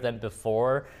higher than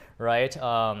before. Right,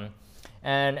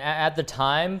 and at the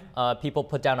time, people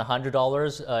put down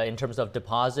 $100 in terms of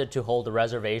deposit to hold the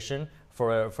reservation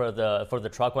for the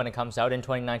truck when it comes out in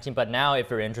 2019. But now, if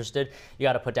you're interested, you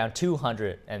got to put down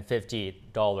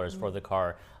 $250 for the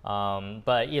car.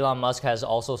 But Elon Musk has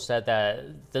also said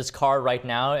that this car right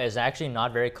now is actually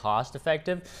not very cost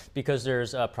effective because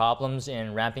there's problems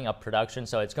in ramping up production.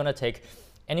 So it's going to take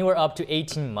anywhere up to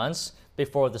 18 months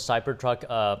before the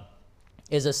Cybertruck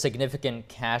is a significant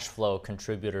cash flow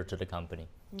contributor to the company.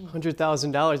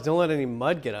 $100,000. Don't let any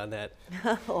mud get on that.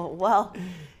 Well,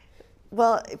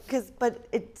 but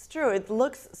it's true. It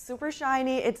looks super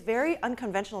shiny. It's very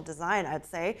unconventional design, I'd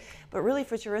say, but really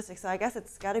futuristic. So I guess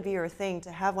it's got to be your thing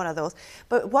to have one of those.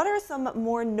 But what are some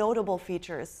more notable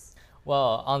features?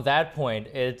 Well, on that point,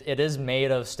 it is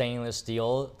made of stainless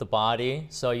steel, the body,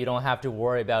 so you don't have to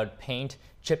worry about paint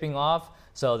chipping off.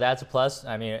 So that's a plus.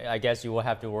 I mean, I guess you will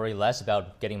have to worry less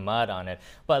about getting mud on it.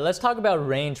 But let's talk about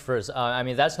range first. I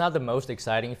mean, that's not the most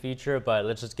exciting feature, but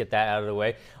let's just get that out of the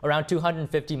way. Around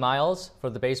 250 miles for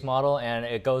the base model, and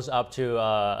it goes up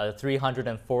to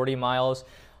 340 miles.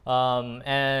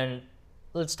 And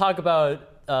let's talk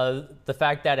about the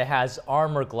fact that it has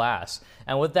armor glass.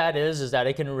 And what that is that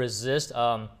it can resist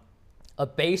a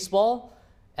baseball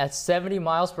at 70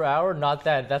 miles per hour. Not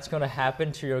that that's going to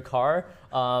happen to your car,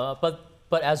 but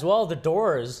as well, the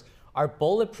doors are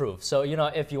bulletproof. So, you know,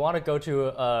 if you want to go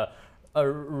to a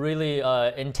really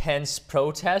intense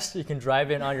protest, you can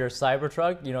drive in on your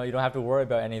Cybertruck. You know, you don't have to worry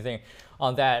about anything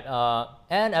on that.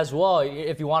 And as well,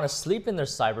 if you want to sleep in the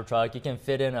Cybertruck, you can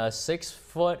fit in a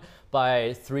 6-foot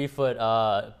by 3-foot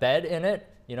bed in it.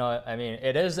 You know, I mean,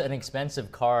 it is an expensive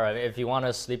car. If you want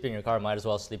to sleep in your car, might as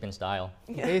well sleep in style.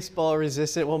 Baseball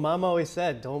resistant. Well, Mom always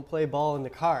said, don't play ball in the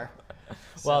car.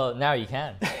 So. Well, now you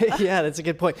can. Yeah, that's a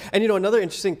good point. And you know, another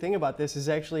interesting thing about this is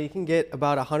actually you can get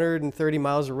about 130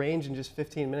 miles of range in just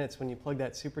 15 minutes when you plug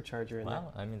that supercharger in there.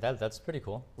 Wow, I mean, that's pretty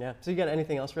cool. Yeah. So you got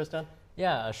anything else for us, Don?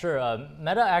 Yeah, sure.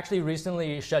 Meta actually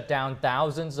recently shut down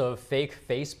thousands of fake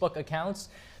Facebook accounts.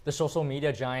 The social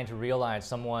media giant realized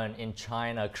someone in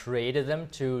China created them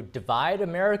to divide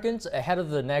Americans ahead of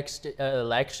the next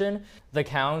election. The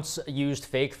accounts used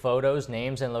fake photos,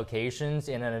 names, and locations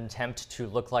in an attempt to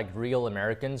look like real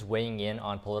Americans weighing in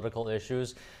on political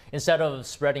issues. Instead of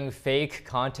spreading fake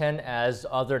content as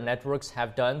other networks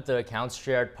have done, the accounts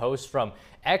shared posts from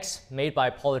X made by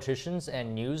politicians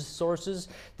and news sources.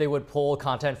 They would pull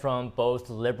content from both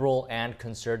liberal and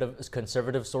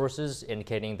conservative sources,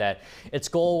 indicating that its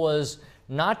goal was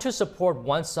not to support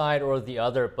one side or the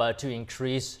other, but to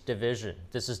increase division.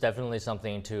 This is definitely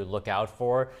something to look out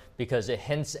for because it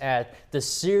hints at the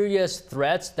serious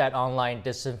threats that online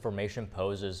disinformation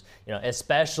poses, you know,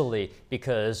 especially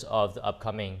because of the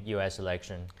upcoming US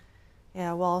election.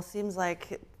 Yeah, well, it seems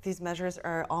like these measures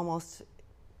are almost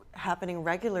happening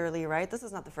regularly, right? This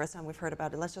is not the first time we've heard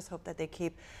about it. Let's just hope that they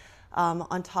keep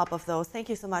on top of those. Thank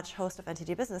you so much, host of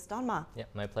NTD Business, Don Ma. Yeah,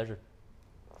 my pleasure.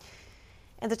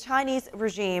 And the Chinese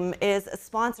regime is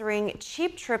sponsoring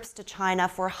cheap trips to China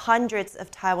for hundreds of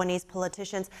Taiwanese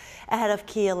politicians ahead of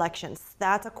key elections.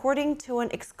 That's according to an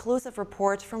exclusive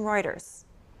report from Reuters.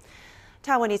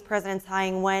 Taiwanese President Tsai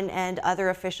Ing-wen and other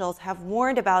officials have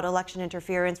warned about election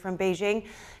interference from Beijing.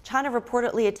 China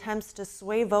reportedly attempts to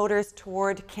sway voters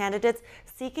toward candidates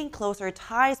seeking closer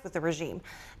ties with the regime.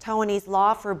 Taiwanese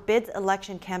law forbids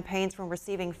election campaigns from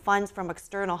receiving funds from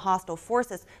external hostile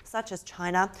forces such as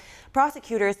China.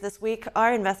 Prosecutors this week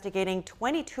are investigating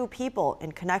 22 people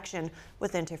in connection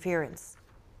with interference.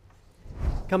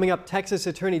 Coming up, Texas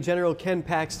Attorney General Ken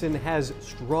Paxton has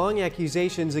strong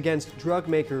accusations against drug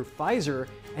maker Pfizer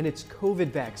and its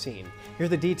COVID vaccine. Here are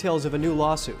the details of a new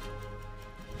lawsuit.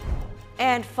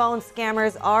 And phone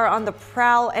scammers are on the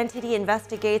prowl. NTD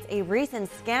investigates a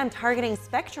recent scam targeting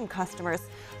Spectrum customers.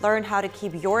 Learn how to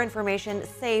keep your information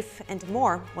safe and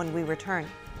more when we return.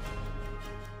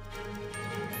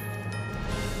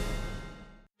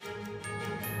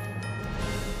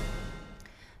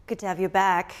 Good to have you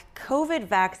back. COVID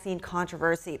vaccine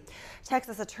controversy.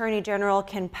 Texas Attorney General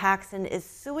Ken Paxton is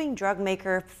suing drug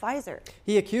maker Pfizer.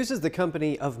 He accuses the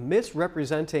company of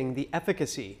misrepresenting the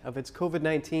efficacy of its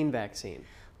COVID-19 vaccine.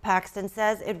 Paxton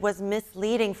says it was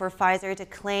misleading for Pfizer to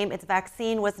claim its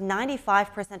vaccine was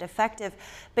 95% effective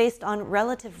based on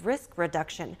relative risk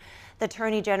reduction. The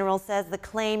Attorney General says the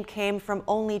claim came from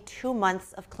only 2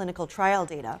 months of clinical trial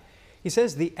data. He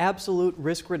says the absolute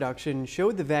risk reduction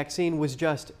showed the vaccine was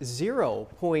just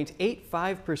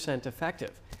 0.85%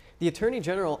 effective. The Attorney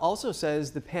General also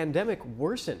says the pandemic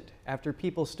worsened after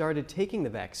people started taking the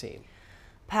vaccine.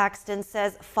 Paxton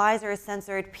says Pfizer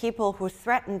censored people who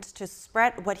threatened to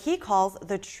spread what he calls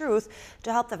the truth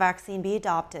to help the vaccine be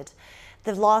adopted.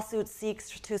 The lawsuit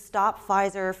seeks to stop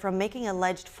Pfizer from making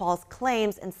alleged false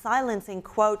claims and silencing,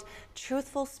 quote,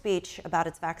 truthful speech about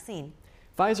its vaccine.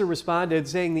 Pfizer responded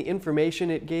saying the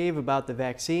information it gave about the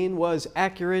vaccine was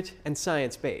accurate and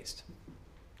science-based.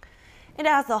 And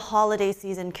as the holiday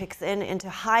season kicks into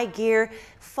high gear,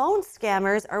 phone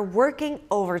scammers are working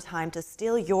overtime to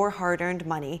steal your hard-earned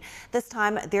money. This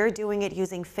time, they're doing it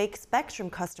using fake Spectrum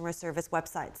customer service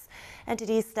websites.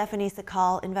 NTD's Stephanie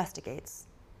Sakal investigates.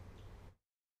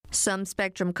 Some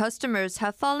Spectrum customers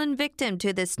have fallen victim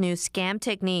to this new scam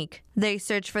technique. They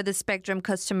search for the Spectrum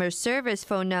customer service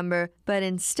phone number, but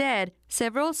instead,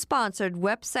 several sponsored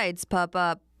websites pop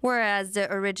up, whereas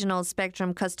the original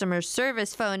Spectrum customer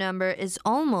service phone number is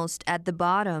almost at the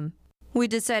bottom. We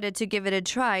decided to give it a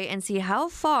try and see how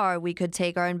far we could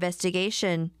take our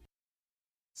investigation.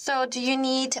 So, do you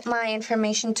need my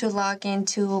information to log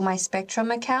into my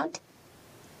Spectrum account?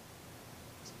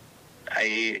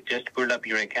 I just pulled up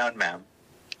your account, ma'am.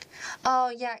 Oh,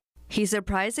 yeah. He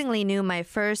surprisingly knew my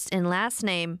first and last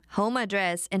name, home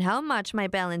address, and how much my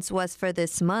balance was for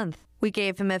this month. We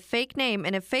gave him a fake name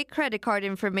and a fake credit card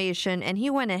information, and he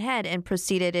went ahead and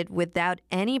proceeded it without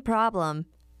any problem.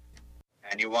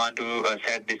 And you want to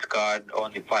set this card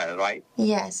on the file, right?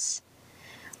 Yes.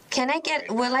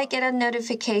 Will I get a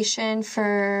notification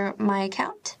for my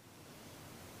account?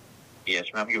 Yes,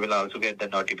 ma'am. You will also get the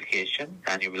notification,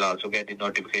 and you will also get the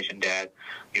notification that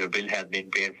your bill has been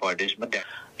paid for this month.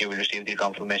 You will receive the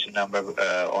confirmation number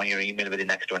on your email within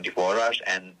the next 24 hours,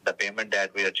 and the payment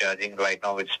that we are charging right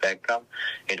now with Spectrum,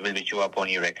 it will be show up on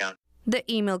your account. The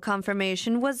email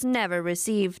confirmation was never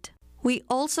received. We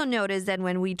also noticed that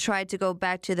when we tried to go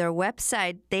back to their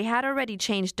website, they had already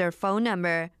changed their phone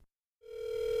number.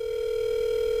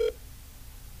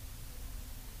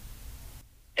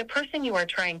 The person you are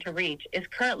trying to reach is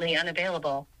currently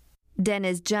unavailable.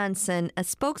 Dennis Johnson, a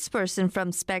spokesperson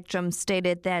from Spectrum,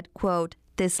 stated that, quote,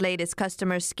 this latest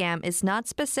customer scam is not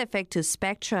specific to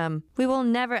Spectrum. We will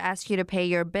never ask you to pay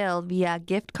your bill via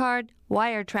gift card,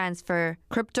 wire transfer,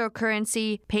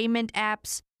 cryptocurrency, payment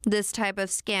apps. This type of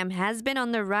scam has been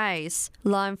on the rise.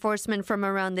 Law enforcement from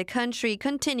around the country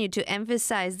continue to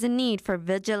emphasize the need for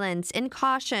vigilance and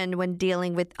caution when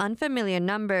dealing with unfamiliar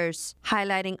numbers,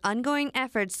 highlighting ongoing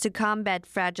efforts to combat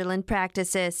fraudulent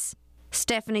practices.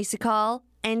 Stephanie Sakal,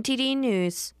 NTD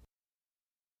News.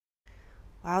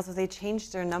 Wow, so they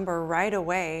changed their number right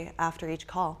away after each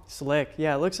call. Slick.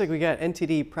 Yeah, it looks like we got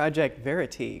NTD Project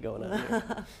Verity going on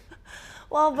here.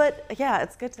 Well, but yeah,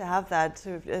 it's good to have that,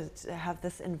 to have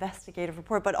this investigative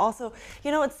report. But also,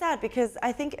 you know, it's sad because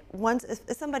I think once if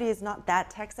somebody is not that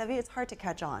tech savvy, it's hard to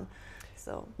catch on.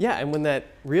 So yeah, and when that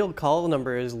real call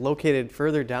number is located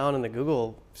further down in the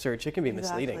Google search, it can be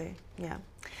misleading. Yeah.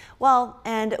 Well,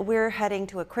 and we're heading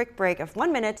to a quick break of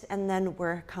 1 minute, and then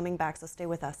we're coming back. So stay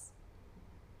with us.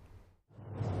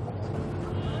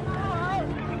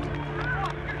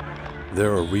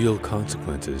 There are real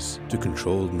consequences to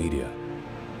controlled media.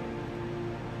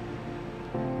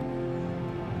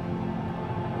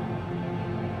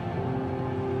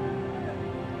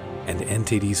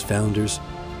 NTD's founders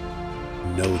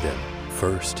know them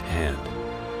firsthand.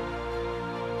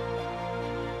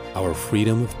 Our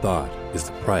freedom of thought is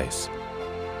the price.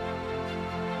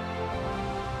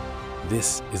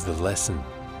 This is the lesson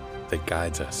that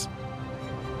guides us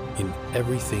in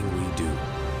everything we do.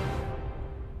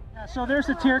 Yeah, so there's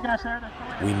the tear gas there.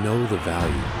 We know the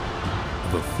value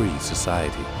of a free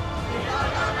society.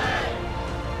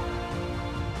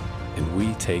 And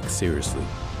we take seriously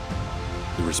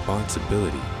the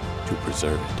responsibility to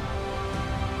preserve it.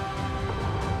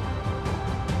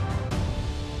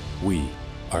 We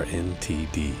are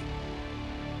NTD.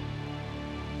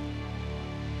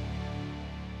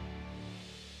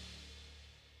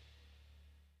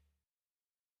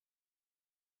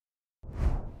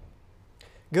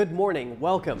 Good morning.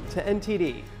 Welcome to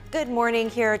NTD. Good morning.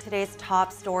 Here are today's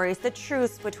top stories. The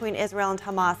truce between Israel and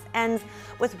Hamas ends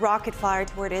with rocket fire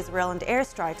toward Israel and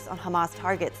airstrikes on Hamas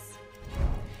targets.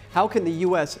 How can the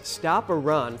U.S. stop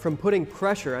Iran from putting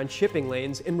pressure on shipping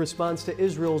lanes in response to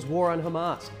Israel's war on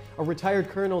Hamas? A retired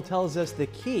colonel tells us the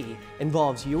key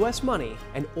involves U.S. money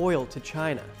and oil to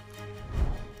China.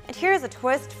 And here's a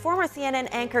twist. Former CNN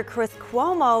anchor Chris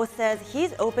Cuomo says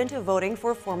he's open to voting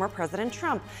for former President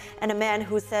Trump. And a man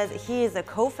who says he is a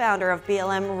co-founder of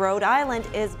BLM Rhode Island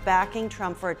is backing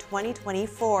Trump for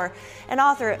 2024. An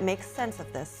author makes sense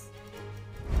of this.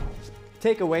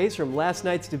 Takeaways from last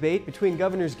night's debate between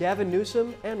Governors Gavin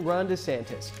Newsom and Ron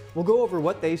DeSantis. We'll go over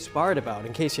what they sparred about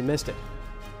in case you missed it.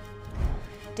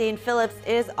 Dean Phillips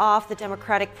is off the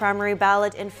Democratic primary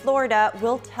ballot in Florida.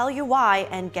 We'll tell you why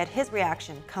and get his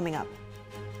reaction coming up.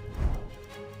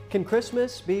 Can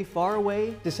Christmas be far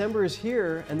away? December is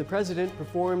here, and the president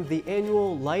performed the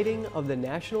annual lighting of the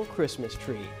National Christmas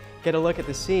Tree. Get a look at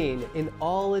the scene in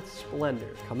all its splendor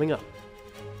coming up.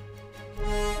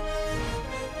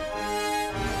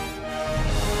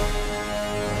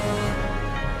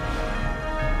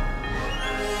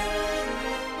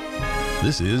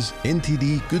 This is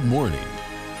NTD Good Morning.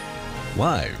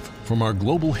 Live from our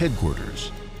global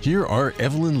headquarters, here are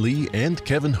Evelyn Lee and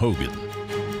Kevin Hogan.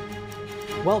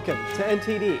 Welcome to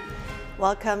NTD.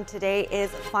 Welcome. Today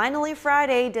is finally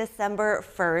Friday, December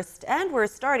 1st, and we're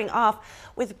starting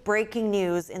off with breaking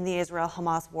news in the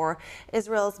Israel-Hamas war.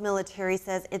 Israel's military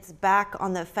says it's back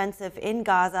on the offensive in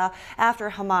Gaza after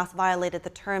Hamas violated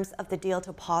the terms of the deal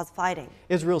to pause fighting.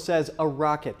 Israel says a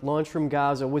rocket launched from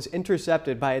Gaza was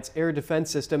intercepted by its air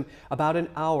defense system about an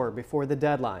hour before the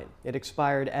deadline. It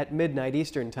expired at midnight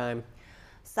Eastern time.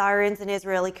 Sirens in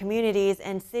Israeli communities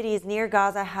and cities near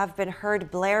Gaza have been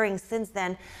heard blaring since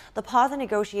then. The pause in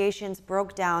negotiations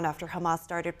broke down after Hamas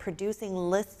started producing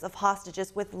lists of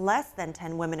hostages with less than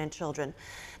 10 women and children.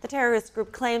 The terrorist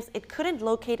group claims it couldn't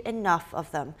locate enough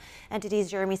of them.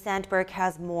 NTD's Jeremy Sandberg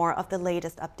has more of the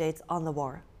latest updates on the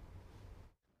war.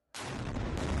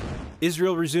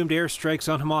 Israel resumed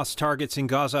airstrikes on Hamas targets in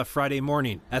Gaza Friday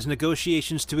morning as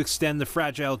negotiations to extend the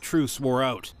fragile truce wore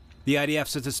out. The IDF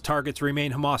says its targets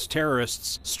remain Hamas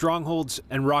terrorists, strongholds,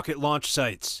 and rocket launch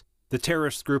sites. The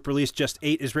terrorist group released just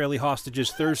 8 Israeli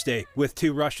hostages Thursday, with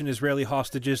 2 Russian Israeli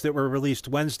hostages that were released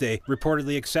Wednesday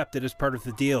reportedly accepted as part of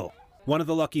the deal. One of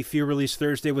the lucky few released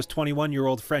Thursday was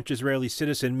 21-year-old French-Israeli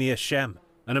citizen Mia Shem,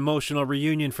 an emotional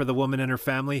reunion for the woman and her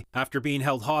family after being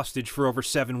held hostage for over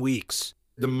 7 weeks.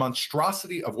 The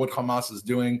monstrosity of what Hamas is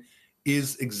doing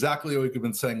is exactly what we've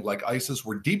been saying. Like ISIS,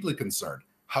 we're deeply concerned.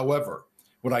 However,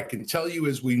 what I can tell you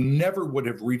is we never would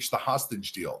have reached the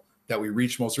hostage deal that we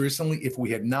reached most recently if we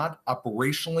had not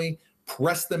operationally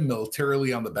pressed them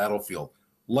militarily on the battlefield.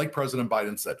 Like President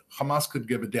Biden said, Hamas could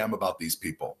give a damn about these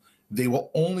people. They will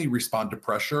only respond to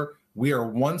pressure. We are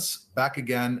once back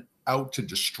again out to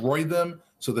destroy them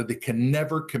so that they can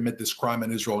never commit this crime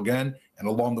in Israel again, and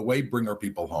along the way, bring our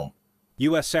people home.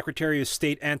 U.S. Secretary of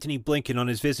State Antony Blinken on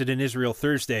his visit in Israel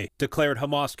Thursday declared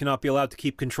Hamas cannot be allowed to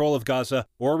keep control of Gaza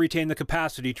or retain the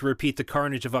capacity to repeat the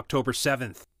carnage of October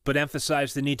 7th, but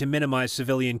emphasized the need to minimize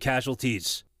civilian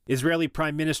casualties. Israeli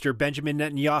Prime Minister Benjamin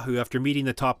Netanyahu, after meeting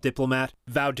the top diplomat,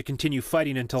 vowed to continue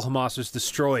fighting until Hamas is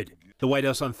destroyed. The White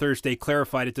House on Thursday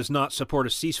clarified it does not support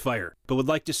a ceasefire, but would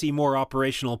like to see more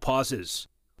operational pauses.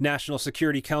 National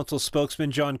Security Council spokesman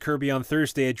John Kirby on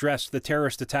Thursday addressed the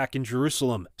terrorist attack in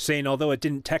Jerusalem, saying although it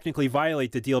didn't technically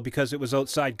violate the deal because it was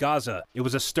outside Gaza, it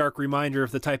was a stark reminder of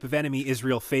the type of enemy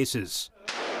Israel faces.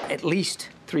 At least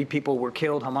 3 people were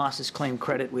killed. Hamas has claimed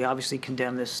credit. We obviously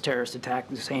condemn this terrorist attack,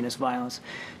 this heinous violence.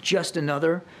 Just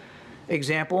another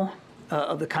example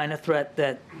of the kind of threat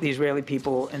that the Israeli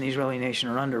people and the Israeli nation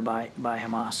are under by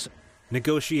Hamas.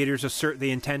 Negotiators assert they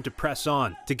intend to press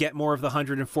on to get more of the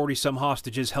 140-some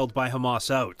hostages held by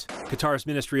Hamas out. Qatar's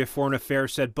Ministry of Foreign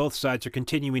Affairs said both sides are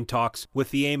continuing talks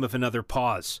with the aim of another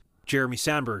pause. Jeremy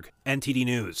Sandberg, NTD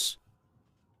News.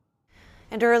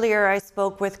 And earlier, I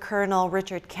spoke with Colonel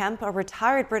Richard Kemp, a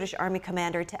retired British Army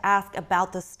commander, to ask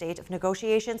about the state of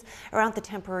negotiations around the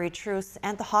temporary truce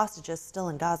and the hostages still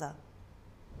in Gaza.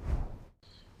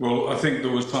 Well, I think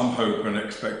there was some hope and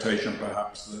expectation,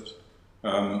 perhaps,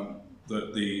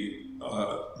 that the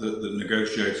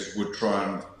negotiators would try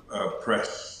and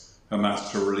press Hamas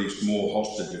to release more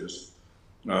hostages.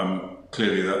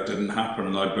 Clearly, that didn't happen,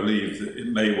 and I believe that it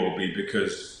may well be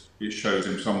because it shows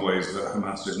in some ways that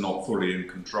Hamas is not fully in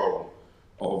control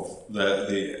of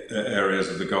the areas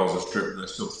of the Gaza Strip they're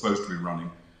still supposed to be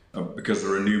running, because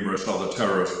there are numerous other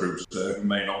terrorist groups there who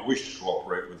may not wish to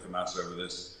cooperate with Hamas over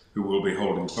this, who will be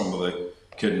holding some of the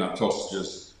kidnapped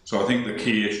hostages. So I think the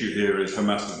key issue here is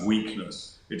Hamas's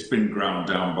weakness. It's been ground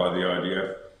down by the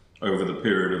IDF over the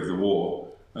period of the war,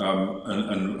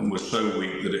 and was so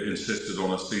weak that it insisted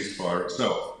on a ceasefire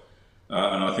itself.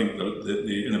 And I think that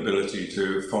the inability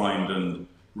to find and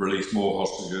release more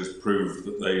hostages prove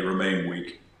that they remain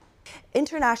weak.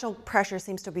 International pressure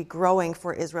seems to be growing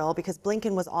for Israel because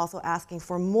Blinken was also asking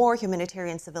for more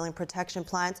humanitarian civilian protection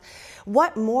plans.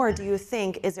 What more do you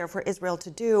think is there for Israel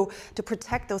to do to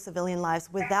protect those civilian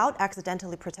lives without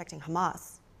accidentally protecting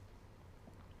Hamas?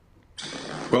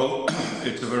 Well,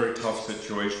 it's a very tough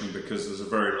situation because there's a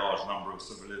very large number of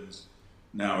civilians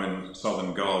now in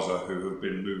southern Gaza who have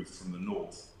been moved from the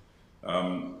north.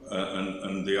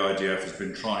 And the IDF has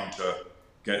been trying to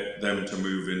get them to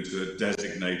move into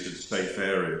designated safe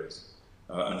areas,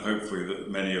 and hopefully that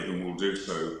many of them will do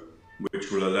so,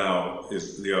 which will allow the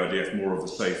IDF more of a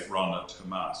safe run at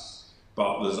Hamas.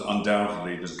 But there's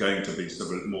undoubtedly going to be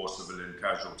more civilian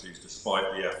casualties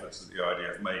despite the efforts that the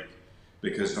IDF make,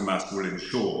 because Hamas will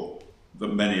ensure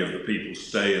that many of the people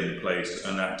stay in place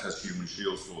and act as human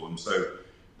shields for them. So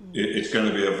it's going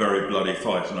to be a very bloody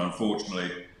fight, and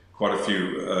unfortunately quite a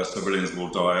few civilians will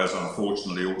die, as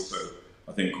unfortunately also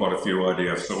I think quite a few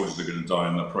IDF soldiers are going to die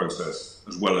in the process,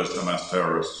 as well as Hamas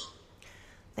terrorists.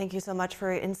 Thank you so much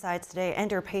for your insights today and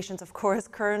your patience, of course.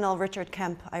 Colonel Richard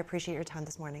Kemp, I appreciate your time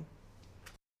this morning.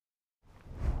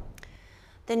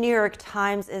 The New York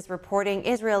Times is reporting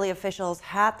Israeli officials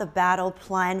had the battle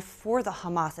plan for the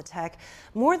Hamas attack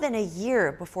more than a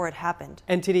year before it happened.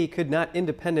 NTD could not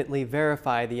independently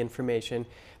verify the information.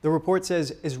 The report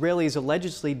says Israelis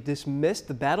allegedly dismissed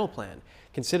the battle plan,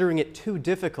 considering it too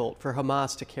difficult for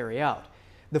Hamas to carry out.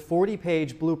 The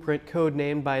 40-page blueprint,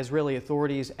 codenamed by Israeli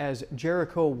authorities as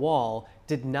Jericho Wall,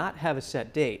 did not have a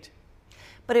set date.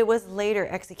 But it was later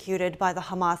executed by the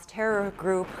Hamas terror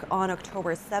group on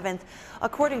October 7th.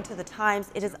 According to the Times,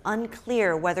 it is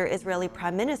unclear whether Israeli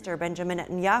Prime Minister Benjamin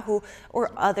Netanyahu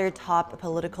or other top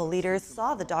political leaders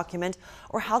saw the document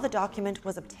or how the document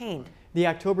was obtained. The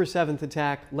October 7th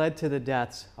attack led to the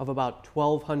deaths of about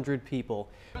 1,200 people.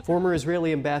 Former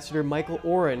Israeli Ambassador Michael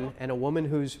Oren and a woman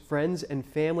whose friends and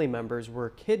family members were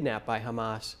kidnapped by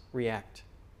Hamas react.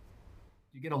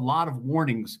 You get a lot of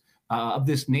warnings of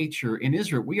this nature in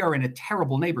Israel. We are in a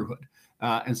terrible neighborhood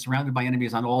and surrounded by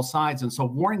enemies on all sides. And so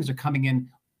warnings are coming in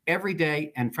every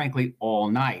day and frankly, all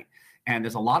night. And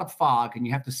there's a lot of fog and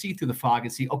you have to see through the fog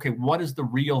and see, okay, what is the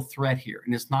real threat here?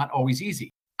 And it's not always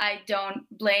easy. I don't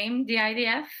blame the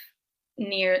IDF,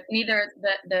 neither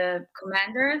the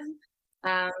commanders,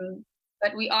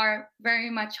 but we are very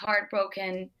much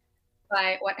heartbroken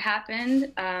by what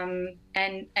happened.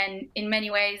 And in many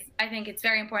ways, I think it's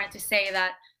very important to say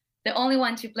that the only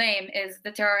one to blame is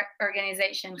the terror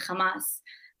organization Hamas,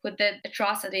 who did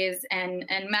atrocities and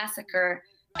massacre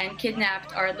and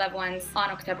kidnapped our loved ones on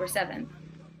October 7th.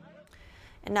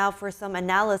 And now for some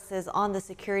analysis on the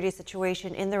security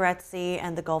situation in the Red Sea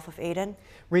and the Gulf of Aden.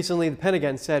 Recently, the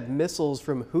Pentagon said missiles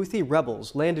from Houthi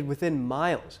rebels landed within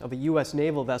miles of a U.S.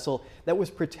 naval vessel that was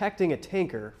protecting a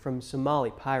tanker from Somali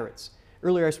pirates.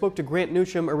 Earlier, I spoke to Grant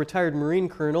Newsham, a retired Marine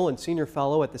colonel and senior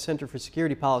fellow at the Center for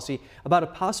Security Policy, about a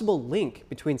possible link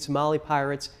between Somali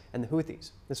pirates and the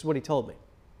Houthis. This is what he told me.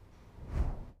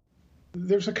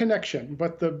 There's a connection,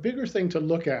 but the bigger thing to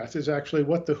look at is actually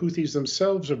what the Houthis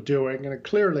themselves are doing, and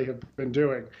clearly have been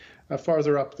doing,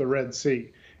 farther up the Red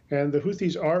Sea. And the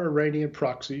Houthis are Iranian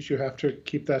proxies. You have to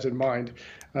keep that in mind.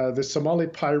 The Somali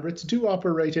pirates do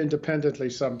operate independently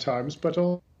sometimes, but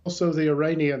also the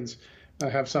Iranians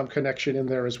have some connection in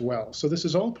there as well. So this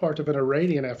is all part of an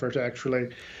Iranian effort, actually,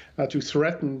 to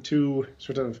threaten to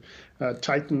sort of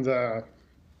tighten the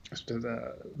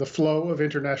flow of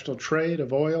international trade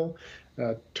of oil,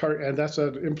 and that's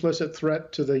an implicit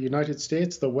threat to the United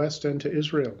States, the West, and to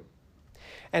Israel.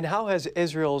 And how has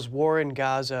Israel's war in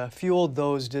Gaza fueled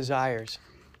those desires?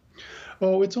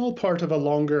 Oh, it's all part of a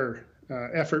longer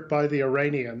effort by the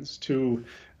Iranians to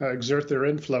exert their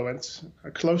influence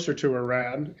closer to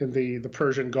Iran in the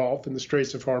Persian Gulf and the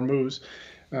Straits of Hormuz,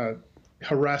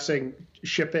 harassing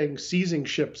shipping, seizing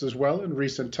ships as well in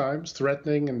recent times,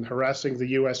 threatening and harassing the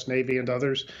U.S. Navy and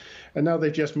others. And now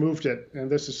they've just moved it, and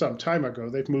this is some time ago,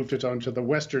 they've moved it onto the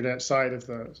western side of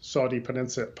the Saudi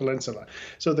peninsula.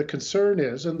 So the concern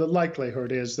is, and the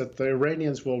likelihood is, that the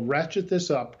Iranians will ratchet this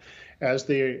up as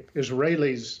the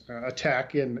Israelis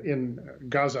attack in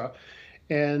Gaza,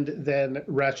 and then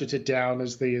ratchet it down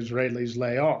as the Israelis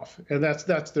lay off. And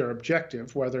that's their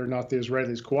objective. Whether or not the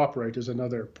Israelis cooperate is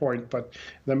another point, but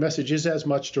the message is as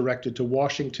much directed to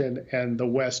Washington and the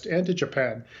West and to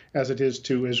Japan as it is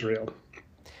to Israel.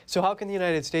 So how can the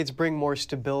United States bring more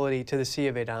stability to the Sea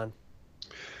of Aden?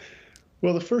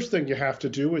 Well, the first thing you have to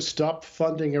do is stop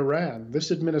funding Iran.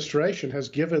 This administration has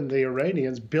given the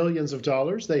Iranians billions of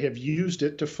dollars. They have used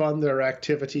it to fund their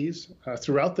activities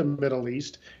throughout the Middle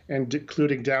East, and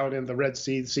including down in the Red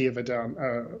Sea, Sea of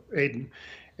Aden,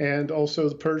 and also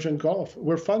the Persian Gulf.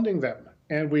 We're funding them,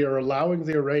 and we are allowing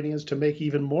the Iranians to make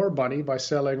even more money by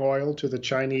selling oil to the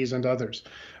Chinese and others.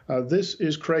 This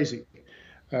is crazy.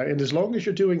 And as long as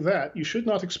you're doing that, you should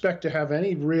not expect to have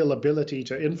any real ability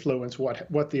to influence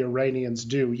what the Iranians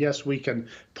do. Yes, we can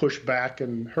push back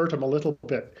and hurt them a little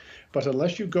bit, but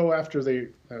unless you go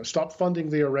after stop funding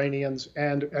the Iranians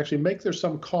and actually make there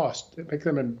some cost, make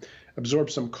them absorb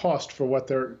some cost for what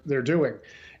they're doing,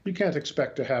 you can't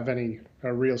expect to have any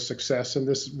real success. And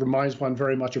this reminds one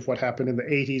very much of what happened in the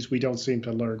 80s. We don't seem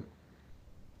to learn.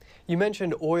 You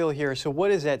mentioned oil here, so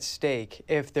what is at stake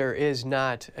if there is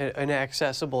not an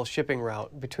accessible shipping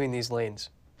route between these lanes?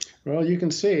 Well, you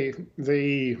can see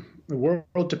the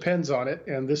world depends on it,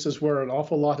 and this is where an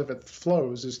awful lot of it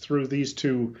flows, is through these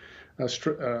two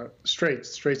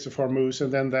straits of Hormuz,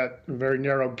 and then that very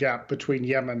narrow gap between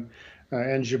Yemen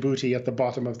and Djibouti at the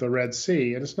bottom of the Red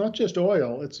Sea. And it's not just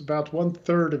oil, it's about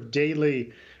 1/3 of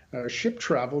daily ship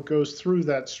travel goes through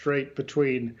that strait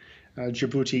between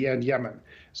Djibouti and Yemen.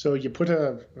 So you put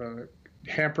you'd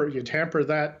hamper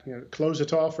that, close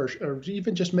it off, or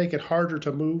even just make it harder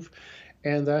to move.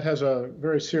 And that has a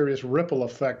very serious ripple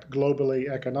effect globally,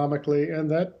 economically,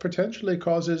 and that potentially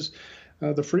causes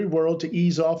the free world to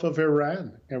ease off of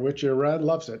Iran, in which Iran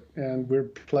loves it, and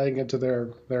we're playing into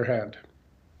their hand.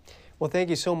 Well, thank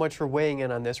you so much for weighing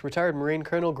in on this. Retired Marine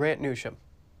Colonel Grant Newsham.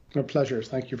 A pleasure.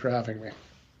 Thank you for having me.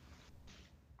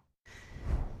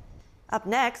 Up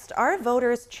next, are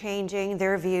voters changing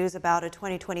their views about a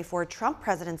 2024 Trump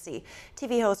presidency?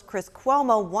 TV host Chris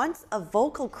Cuomo, once a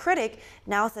vocal critic,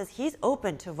 now says he's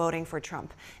open to voting for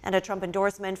Trump. And a Trump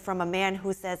endorsement from a man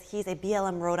who says he's a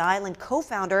BLM Rhode Island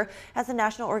co-founder as a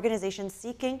national organization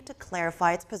seeking to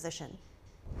clarify its position.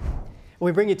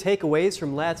 We bring you takeaways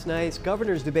from last night's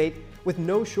governor's debate with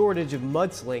no shortage of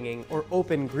mudslinging or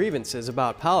open grievances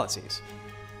about policies.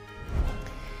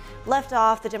 Left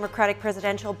off the Democratic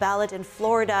presidential ballot in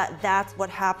Florida, that's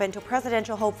what happened to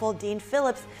presidential hopeful Dean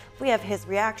Phillips. We have his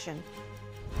reaction.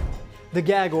 The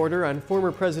gag order on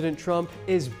former President Trump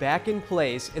is back in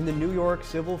place in the New York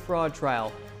civil fraud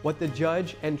trial. What the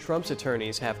judge and Trump's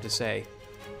attorneys have to say.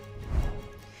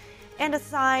 And a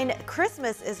sign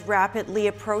Christmas is rapidly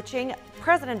approaching.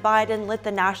 President Biden lit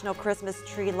the national Christmas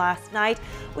tree last night.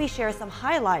 We share some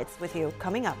highlights with you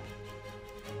coming up.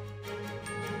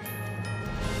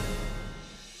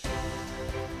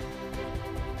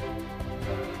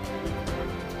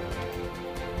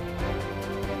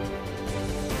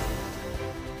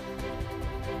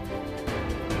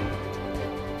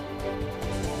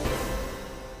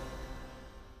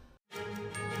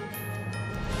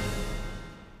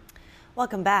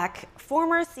 Welcome back.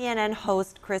 Former CNN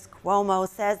host Chris Cuomo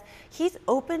says he's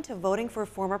open to voting for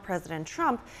former President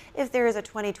Trump if there is a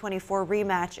 2024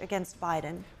 rematch against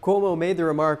Biden. Cuomo made the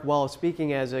remark while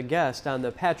speaking as a guest on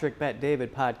the Patrick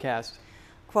Bet-David podcast.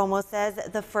 Cuomo says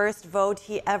the first vote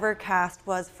he ever cast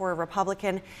was for a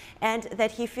Republican and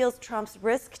that he feels Trump's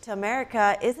risk to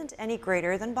America isn't any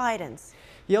greater than Biden's.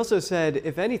 He also said,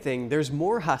 if anything, there's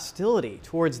more hostility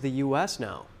towards the U.S.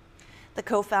 now. The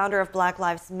co-founder of Black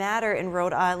Lives Matter in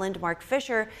Rhode Island, Mark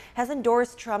Fisher, has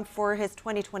endorsed Trump for his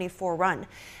 2024 run.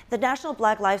 The National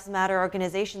Black Lives Matter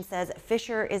organization says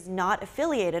Fisher is not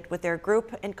affiliated with their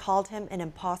group and called him an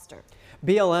imposter.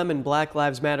 BLM and Black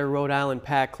Lives Matter Rhode Island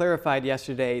PAC clarified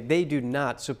yesterday they do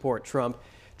not support Trump.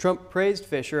 Trump praised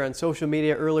Fisher on social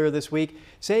media earlier this week,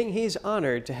 saying he's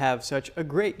honored to have such a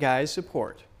great guy's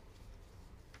support.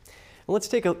 Let's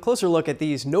take a closer look at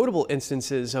these notable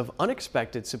instances of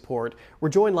unexpected support. We're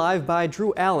joined live by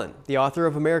Drew Allen, the author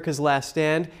of America's Last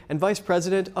Stand and vice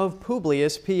president of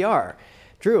Publius PR.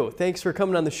 Drew, thanks for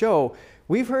coming on the show.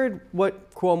 We've heard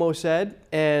what Cuomo said,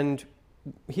 and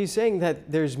he's saying that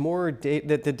there's more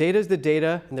that the data is the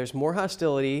data, and there's more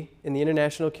hostility in the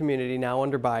international community now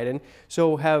under Biden.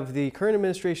 So have the current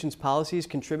administration's policies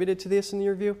contributed to this in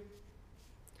your view?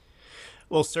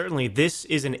 Well, certainly this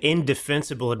is an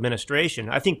indefensible administration.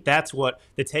 I think that's what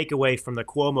the takeaway from the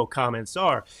Cuomo comments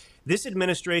are. This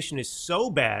administration is so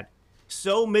bad,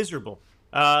 so miserable,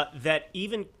 that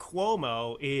even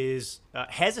Cuomo is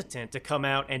hesitant to come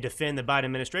out and defend the Biden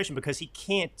administration because he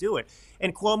can't do it.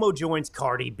 And Cuomo joins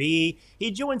Cardi B.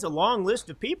 He joins a long list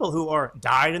of people who are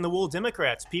dyed-in-the-wool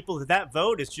Democrats, people that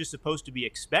vote is just supposed to be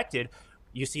expected.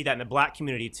 You see that in the black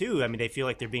community, too. I mean, they feel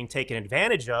like they're being taken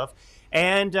advantage of.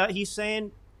 And he's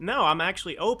saying, no, I'm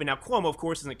actually open. Now, Cuomo, of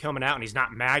course, isn't coming out, and he's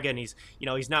not MAGA, and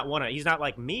he's not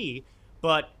like me.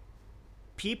 But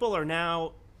people are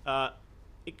now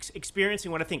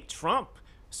experiencing what I think Trump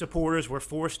supporters were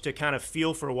forced to kind of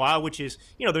feel for a while, which is,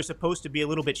 they're supposed to be a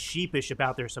little bit sheepish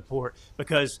about their support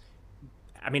because,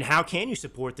 I mean, how can you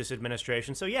support this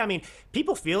administration? So, yeah, I mean,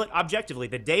 people feel it objectively.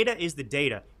 The data is the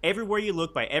data. Everywhere you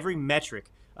look, by every metric,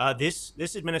 this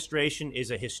administration is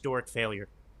a historic failure.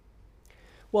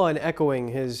 Well, and echoing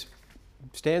his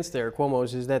stance there,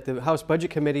 Cuomo's, is that the House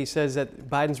Budget Committee says that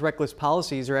Biden's reckless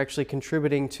policies are actually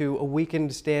contributing to a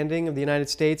weakened standing of the United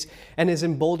States and is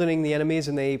emboldening the enemies,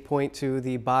 and they point to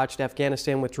the botched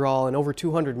Afghanistan withdrawal and over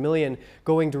 $200 million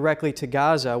going directly to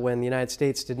Gaza when the United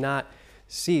States did not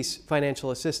cease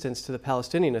financial assistance to the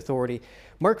Palestinian Authority.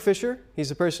 Mark Fisher, he's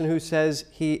the person who says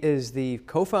he is the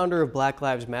co-founder of Black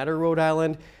Lives Matter Rhode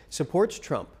Island, supports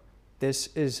Trump. This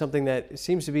is something that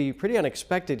seems to be pretty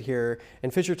unexpected here.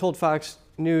 And Fisher told Fox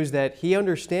News that he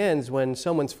understands when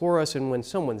someone's for us and when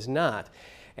someone's not.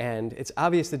 And it's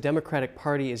obvious the Democratic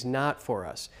Party is not for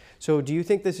us. So do you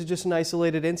think this is just an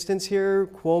isolated instance here,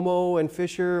 Cuomo and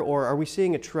Fisher, or are we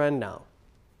seeing a trend now?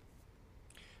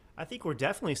 I think we're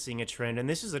definitely seeing a trend, and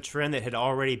this is a trend that had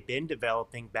already been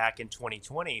developing back in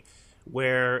 2020,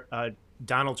 where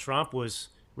Donald Trump was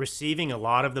receiving a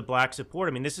lot of the black support.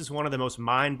 I mean, this is one of the most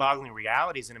mind-boggling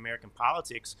realities in American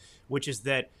politics, which is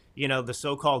that, the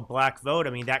so-called black vote,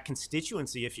 I mean, that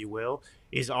constituency, if you will,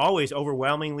 is always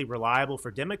overwhelmingly reliable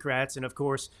for Democrats. And of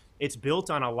course, it's built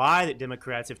on a lie that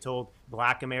Democrats have told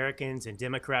black Americans and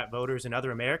Democrat voters and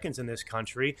other Americans in this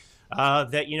country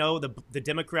that, the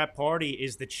Democrat Party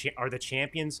are the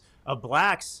champions of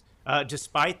blacks,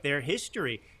 despite their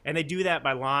history. And they do that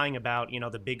by lying about,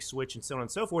 the big switch and so on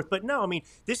and so forth. But no, I mean,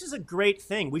 this is a great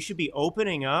thing. We should be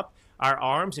opening up our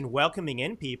arms and welcoming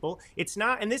in people. It's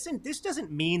not, and this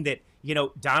doesn't mean that,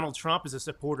 Donald Trump is a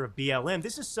supporter of BLM.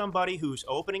 This is somebody who's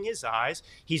opening his eyes.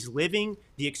 He's living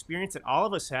the experience that all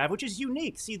of us have, which is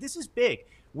unique. See, this is big.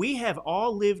 We have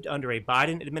all lived under a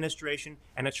Biden administration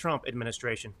and a Trump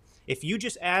administration. If you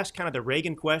just ask kind of the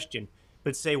Reagan question,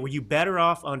 but say, were you better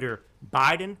off under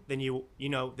Biden than you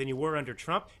were under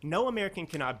Trump? No American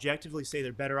can objectively say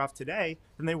they're better off today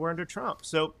than they were under Trump.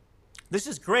 So this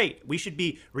is great. We should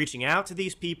be reaching out to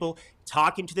these people,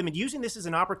 talking to them, and using this as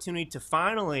an opportunity to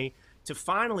finally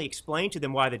explain to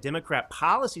them why the Democrat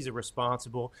policies are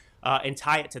responsible and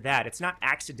tie it to that. It's not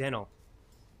accidental.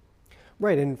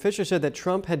 Right, and Fisher said that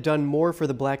Trump had done more for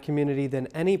the black community than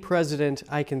any president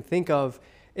I can think of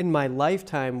in my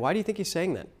lifetime. Why do you think he's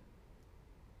saying that?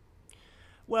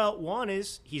 Well, one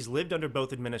is he's lived under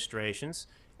both administrations.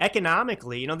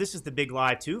 Economically, this is the big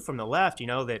lie too from the left.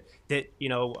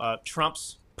 That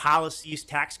Trump's policies,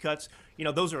 tax cuts,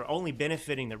 those are only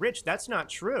benefiting the rich. That's not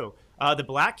true. The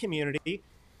black community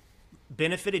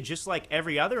benefited just like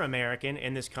every other American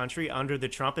in this country under the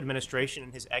Trump administration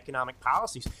and his economic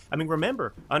policies. I mean,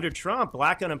 remember, under Trump,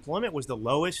 black unemployment was the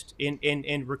lowest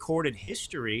in recorded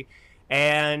history.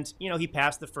 And, he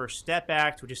passed the First Step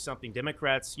Act, which is something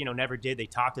Democrats, never did. They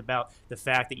talked about the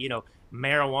fact that,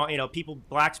 marijuana,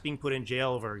 blacks being put in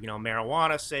jail over,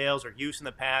 marijuana sales or use in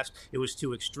the past. It was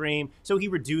too extreme. So he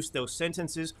reduced those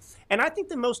sentences. And I think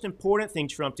the most important thing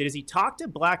Trump did is he talked to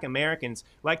black Americans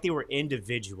like they were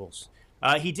individuals.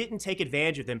 He didn't take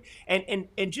advantage of them.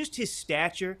 And just his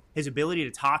stature, his ability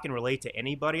to talk and relate to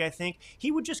anybody, I think,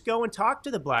 he would just go and talk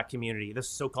to the black community, the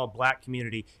so-called black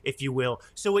community, if you will.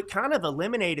 So it kind of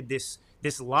eliminated this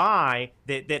lie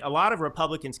that a lot of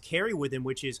Republicans carry with them,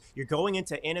 which is you're going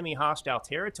into enemy hostile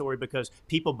territory because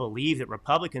people believe that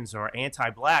Republicans are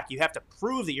anti-black. You have to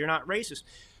prove that you're not racist.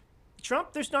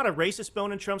 Trump, there's not a racist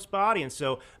bone in Trump's body. And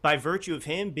so by virtue of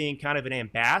him being kind of an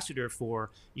ambassador for,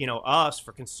 us,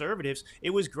 for conservatives, it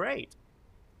was great.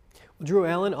 Drew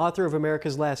Allen, author of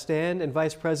America's Last Stand and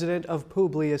vice president of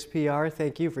Publius PR,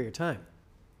 thank you for your time.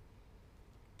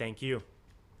 Thank you.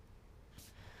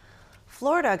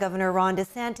 Florida Governor Ron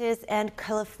DeSantis and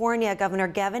California Governor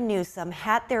Gavin Newsom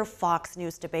had their Fox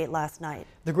News debate last night.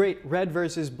 The great red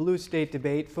versus blue state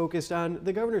debate focused on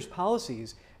the governor's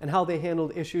policies and how they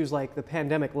handled issues like the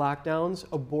pandemic lockdowns,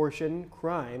 abortion,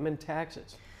 crime, and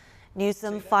taxes.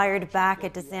 Newsom fired back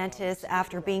at DeSantis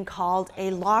after being called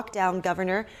a lockdown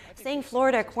governor, saying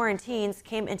Florida quarantines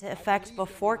came into effect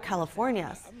before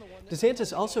California's.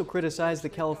 DeSantis also criticized the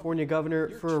California governor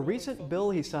for a recent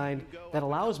bill he signed that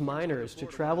allows minors to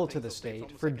travel to the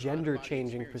state for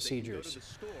gender-changing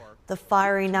procedures. The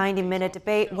fiery 90-minute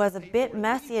debate was a bit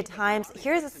messy at times.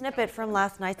 Here's a snippet from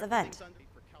last night's event.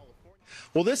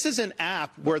 Well, this is an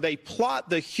app where they plot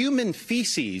the human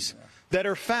feces that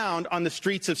are found on the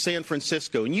streets of San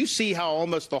Francisco. And you see how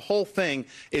almost the whole thing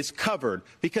is covered,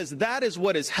 because that is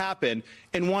what has happened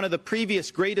in one of the previous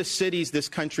greatest cities this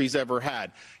country's ever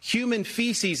had. Human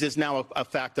feces is now a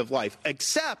fact of life,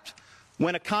 except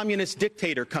when a communist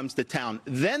dictator comes to town.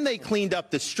 Then they cleaned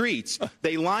up the streets.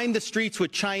 They lined the streets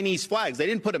with Chinese flags. They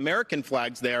didn't put American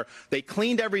flags there. They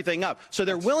cleaned everything up. So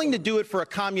they're willing to do it for a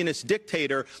communist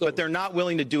dictator, but they're not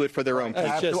willing to do it for their own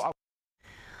people.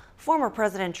 Former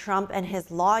President Trump and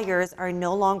his lawyers are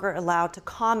no longer allowed to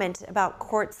comment about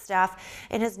court staff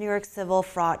in his New York civil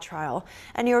fraud trial.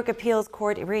 A New York appeals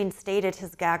court reinstated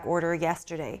his gag order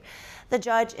yesterday. The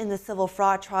judge in the civil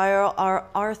fraud trial,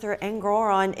 Arthur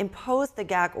Engoron, imposed the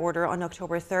gag order on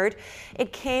October 3rd.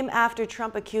 It came after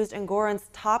Trump accused Engoron's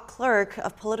top clerk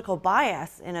of political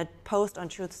bias in a post on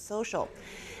Truce social.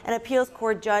 An appeals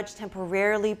court judge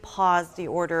temporarily paused the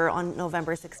order on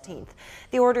November 16th.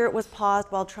 The order was paused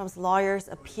while Trump's lawyers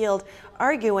appealed,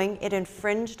 arguing it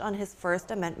infringed on his First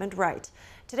Amendment right.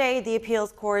 Today, the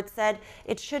appeals court said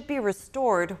it should be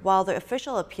restored while the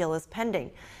official appeal is pending.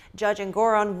 Judge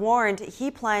Engoron warned he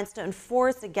plans to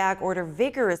enforce the gag order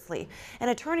vigorously. An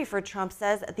attorney for Trump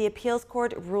says the appeals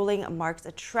court ruling marks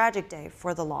a tragic day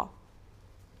for the law.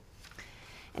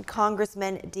 And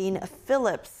Congressman Dean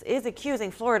Phillips is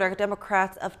accusing Florida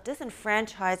Democrats of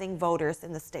disenfranchising voters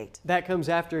in the state. That comes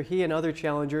after he and other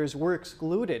challengers were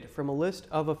excluded from a list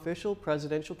of official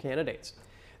presidential candidates.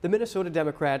 The Minnesota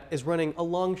Democrat is running a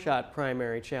long-shot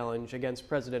primary challenge against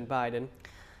President Biden.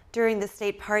 During the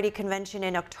state party convention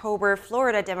in October,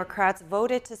 Florida Democrats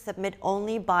voted to submit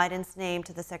only Biden's name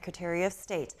to the Secretary of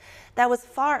State. That was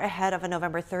far ahead of a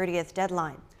November 30th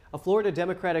deadline. A Florida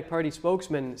Democratic Party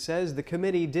spokesman says the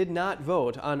committee did not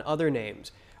vote on other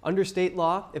names. Under state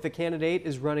law, if a candidate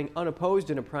is running unopposed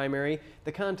in a primary,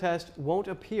 the contest won't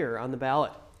appear on the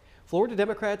ballot. Florida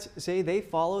Democrats say they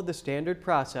followed the standard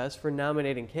process for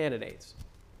nominating candidates.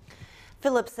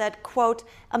 Phillips said, quote,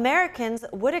 Americans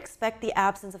would expect the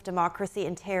absence of democracy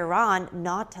in Tehran,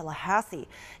 not Tallahassee.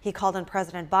 He called on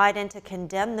President Biden to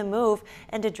condemn the move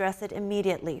and address it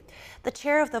immediately. The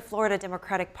chair of the Florida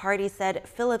Democratic Party said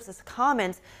Phillips's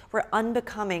comments were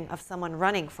unbecoming of someone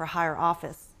running for higher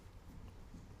office.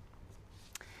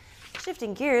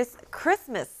 Shifting gears,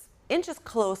 Christmas inches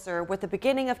closer with the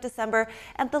beginning of December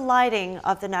and the lighting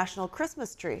of the national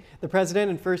Christmas tree. The President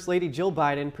and First Lady Jill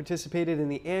Biden participated in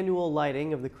the annual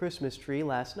lighting of the Christmas tree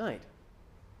last night.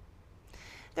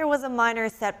 There was a minor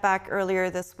setback earlier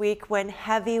this week when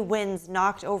heavy winds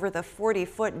knocked over the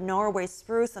 40-foot Norway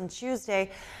spruce on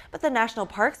Tuesday, but the National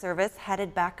Park Service had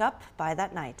it back up by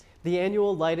that night. The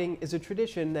annual lighting is a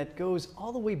tradition that goes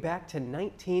all the way back to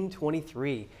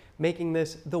 1923, making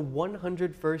this the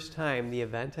 101st time the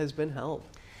event has been held.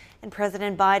 In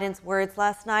President Biden's words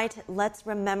last night, let's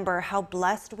remember how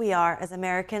blessed we are as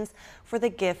Americans for the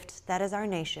gift that is our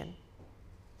nation.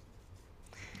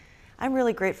 I'm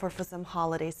really grateful for some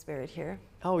holiday spirit here.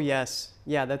 Oh, yes.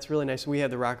 Yeah, that's really nice. We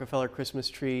had the Rockefeller Christmas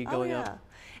tree going up.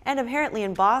 And apparently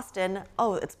in Boston,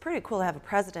 it's pretty cool to have a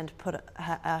president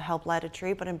help light a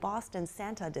tree, but in Boston,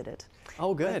 Santa did it.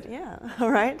 Oh, good. But, yeah, all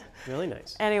right. Really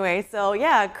nice. Anyway, so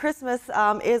yeah, Christmas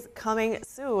is coming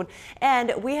soon.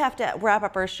 And we have to wrap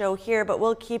up our show here, but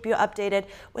we'll keep you updated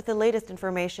with the latest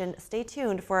information. Stay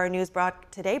tuned for our News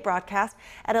Today broadcast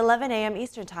at 11 a.m.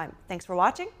 Eastern Time. Thanks for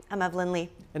watching. I'm Evelyn Lee.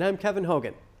 And I'm Kevin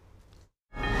Hogan.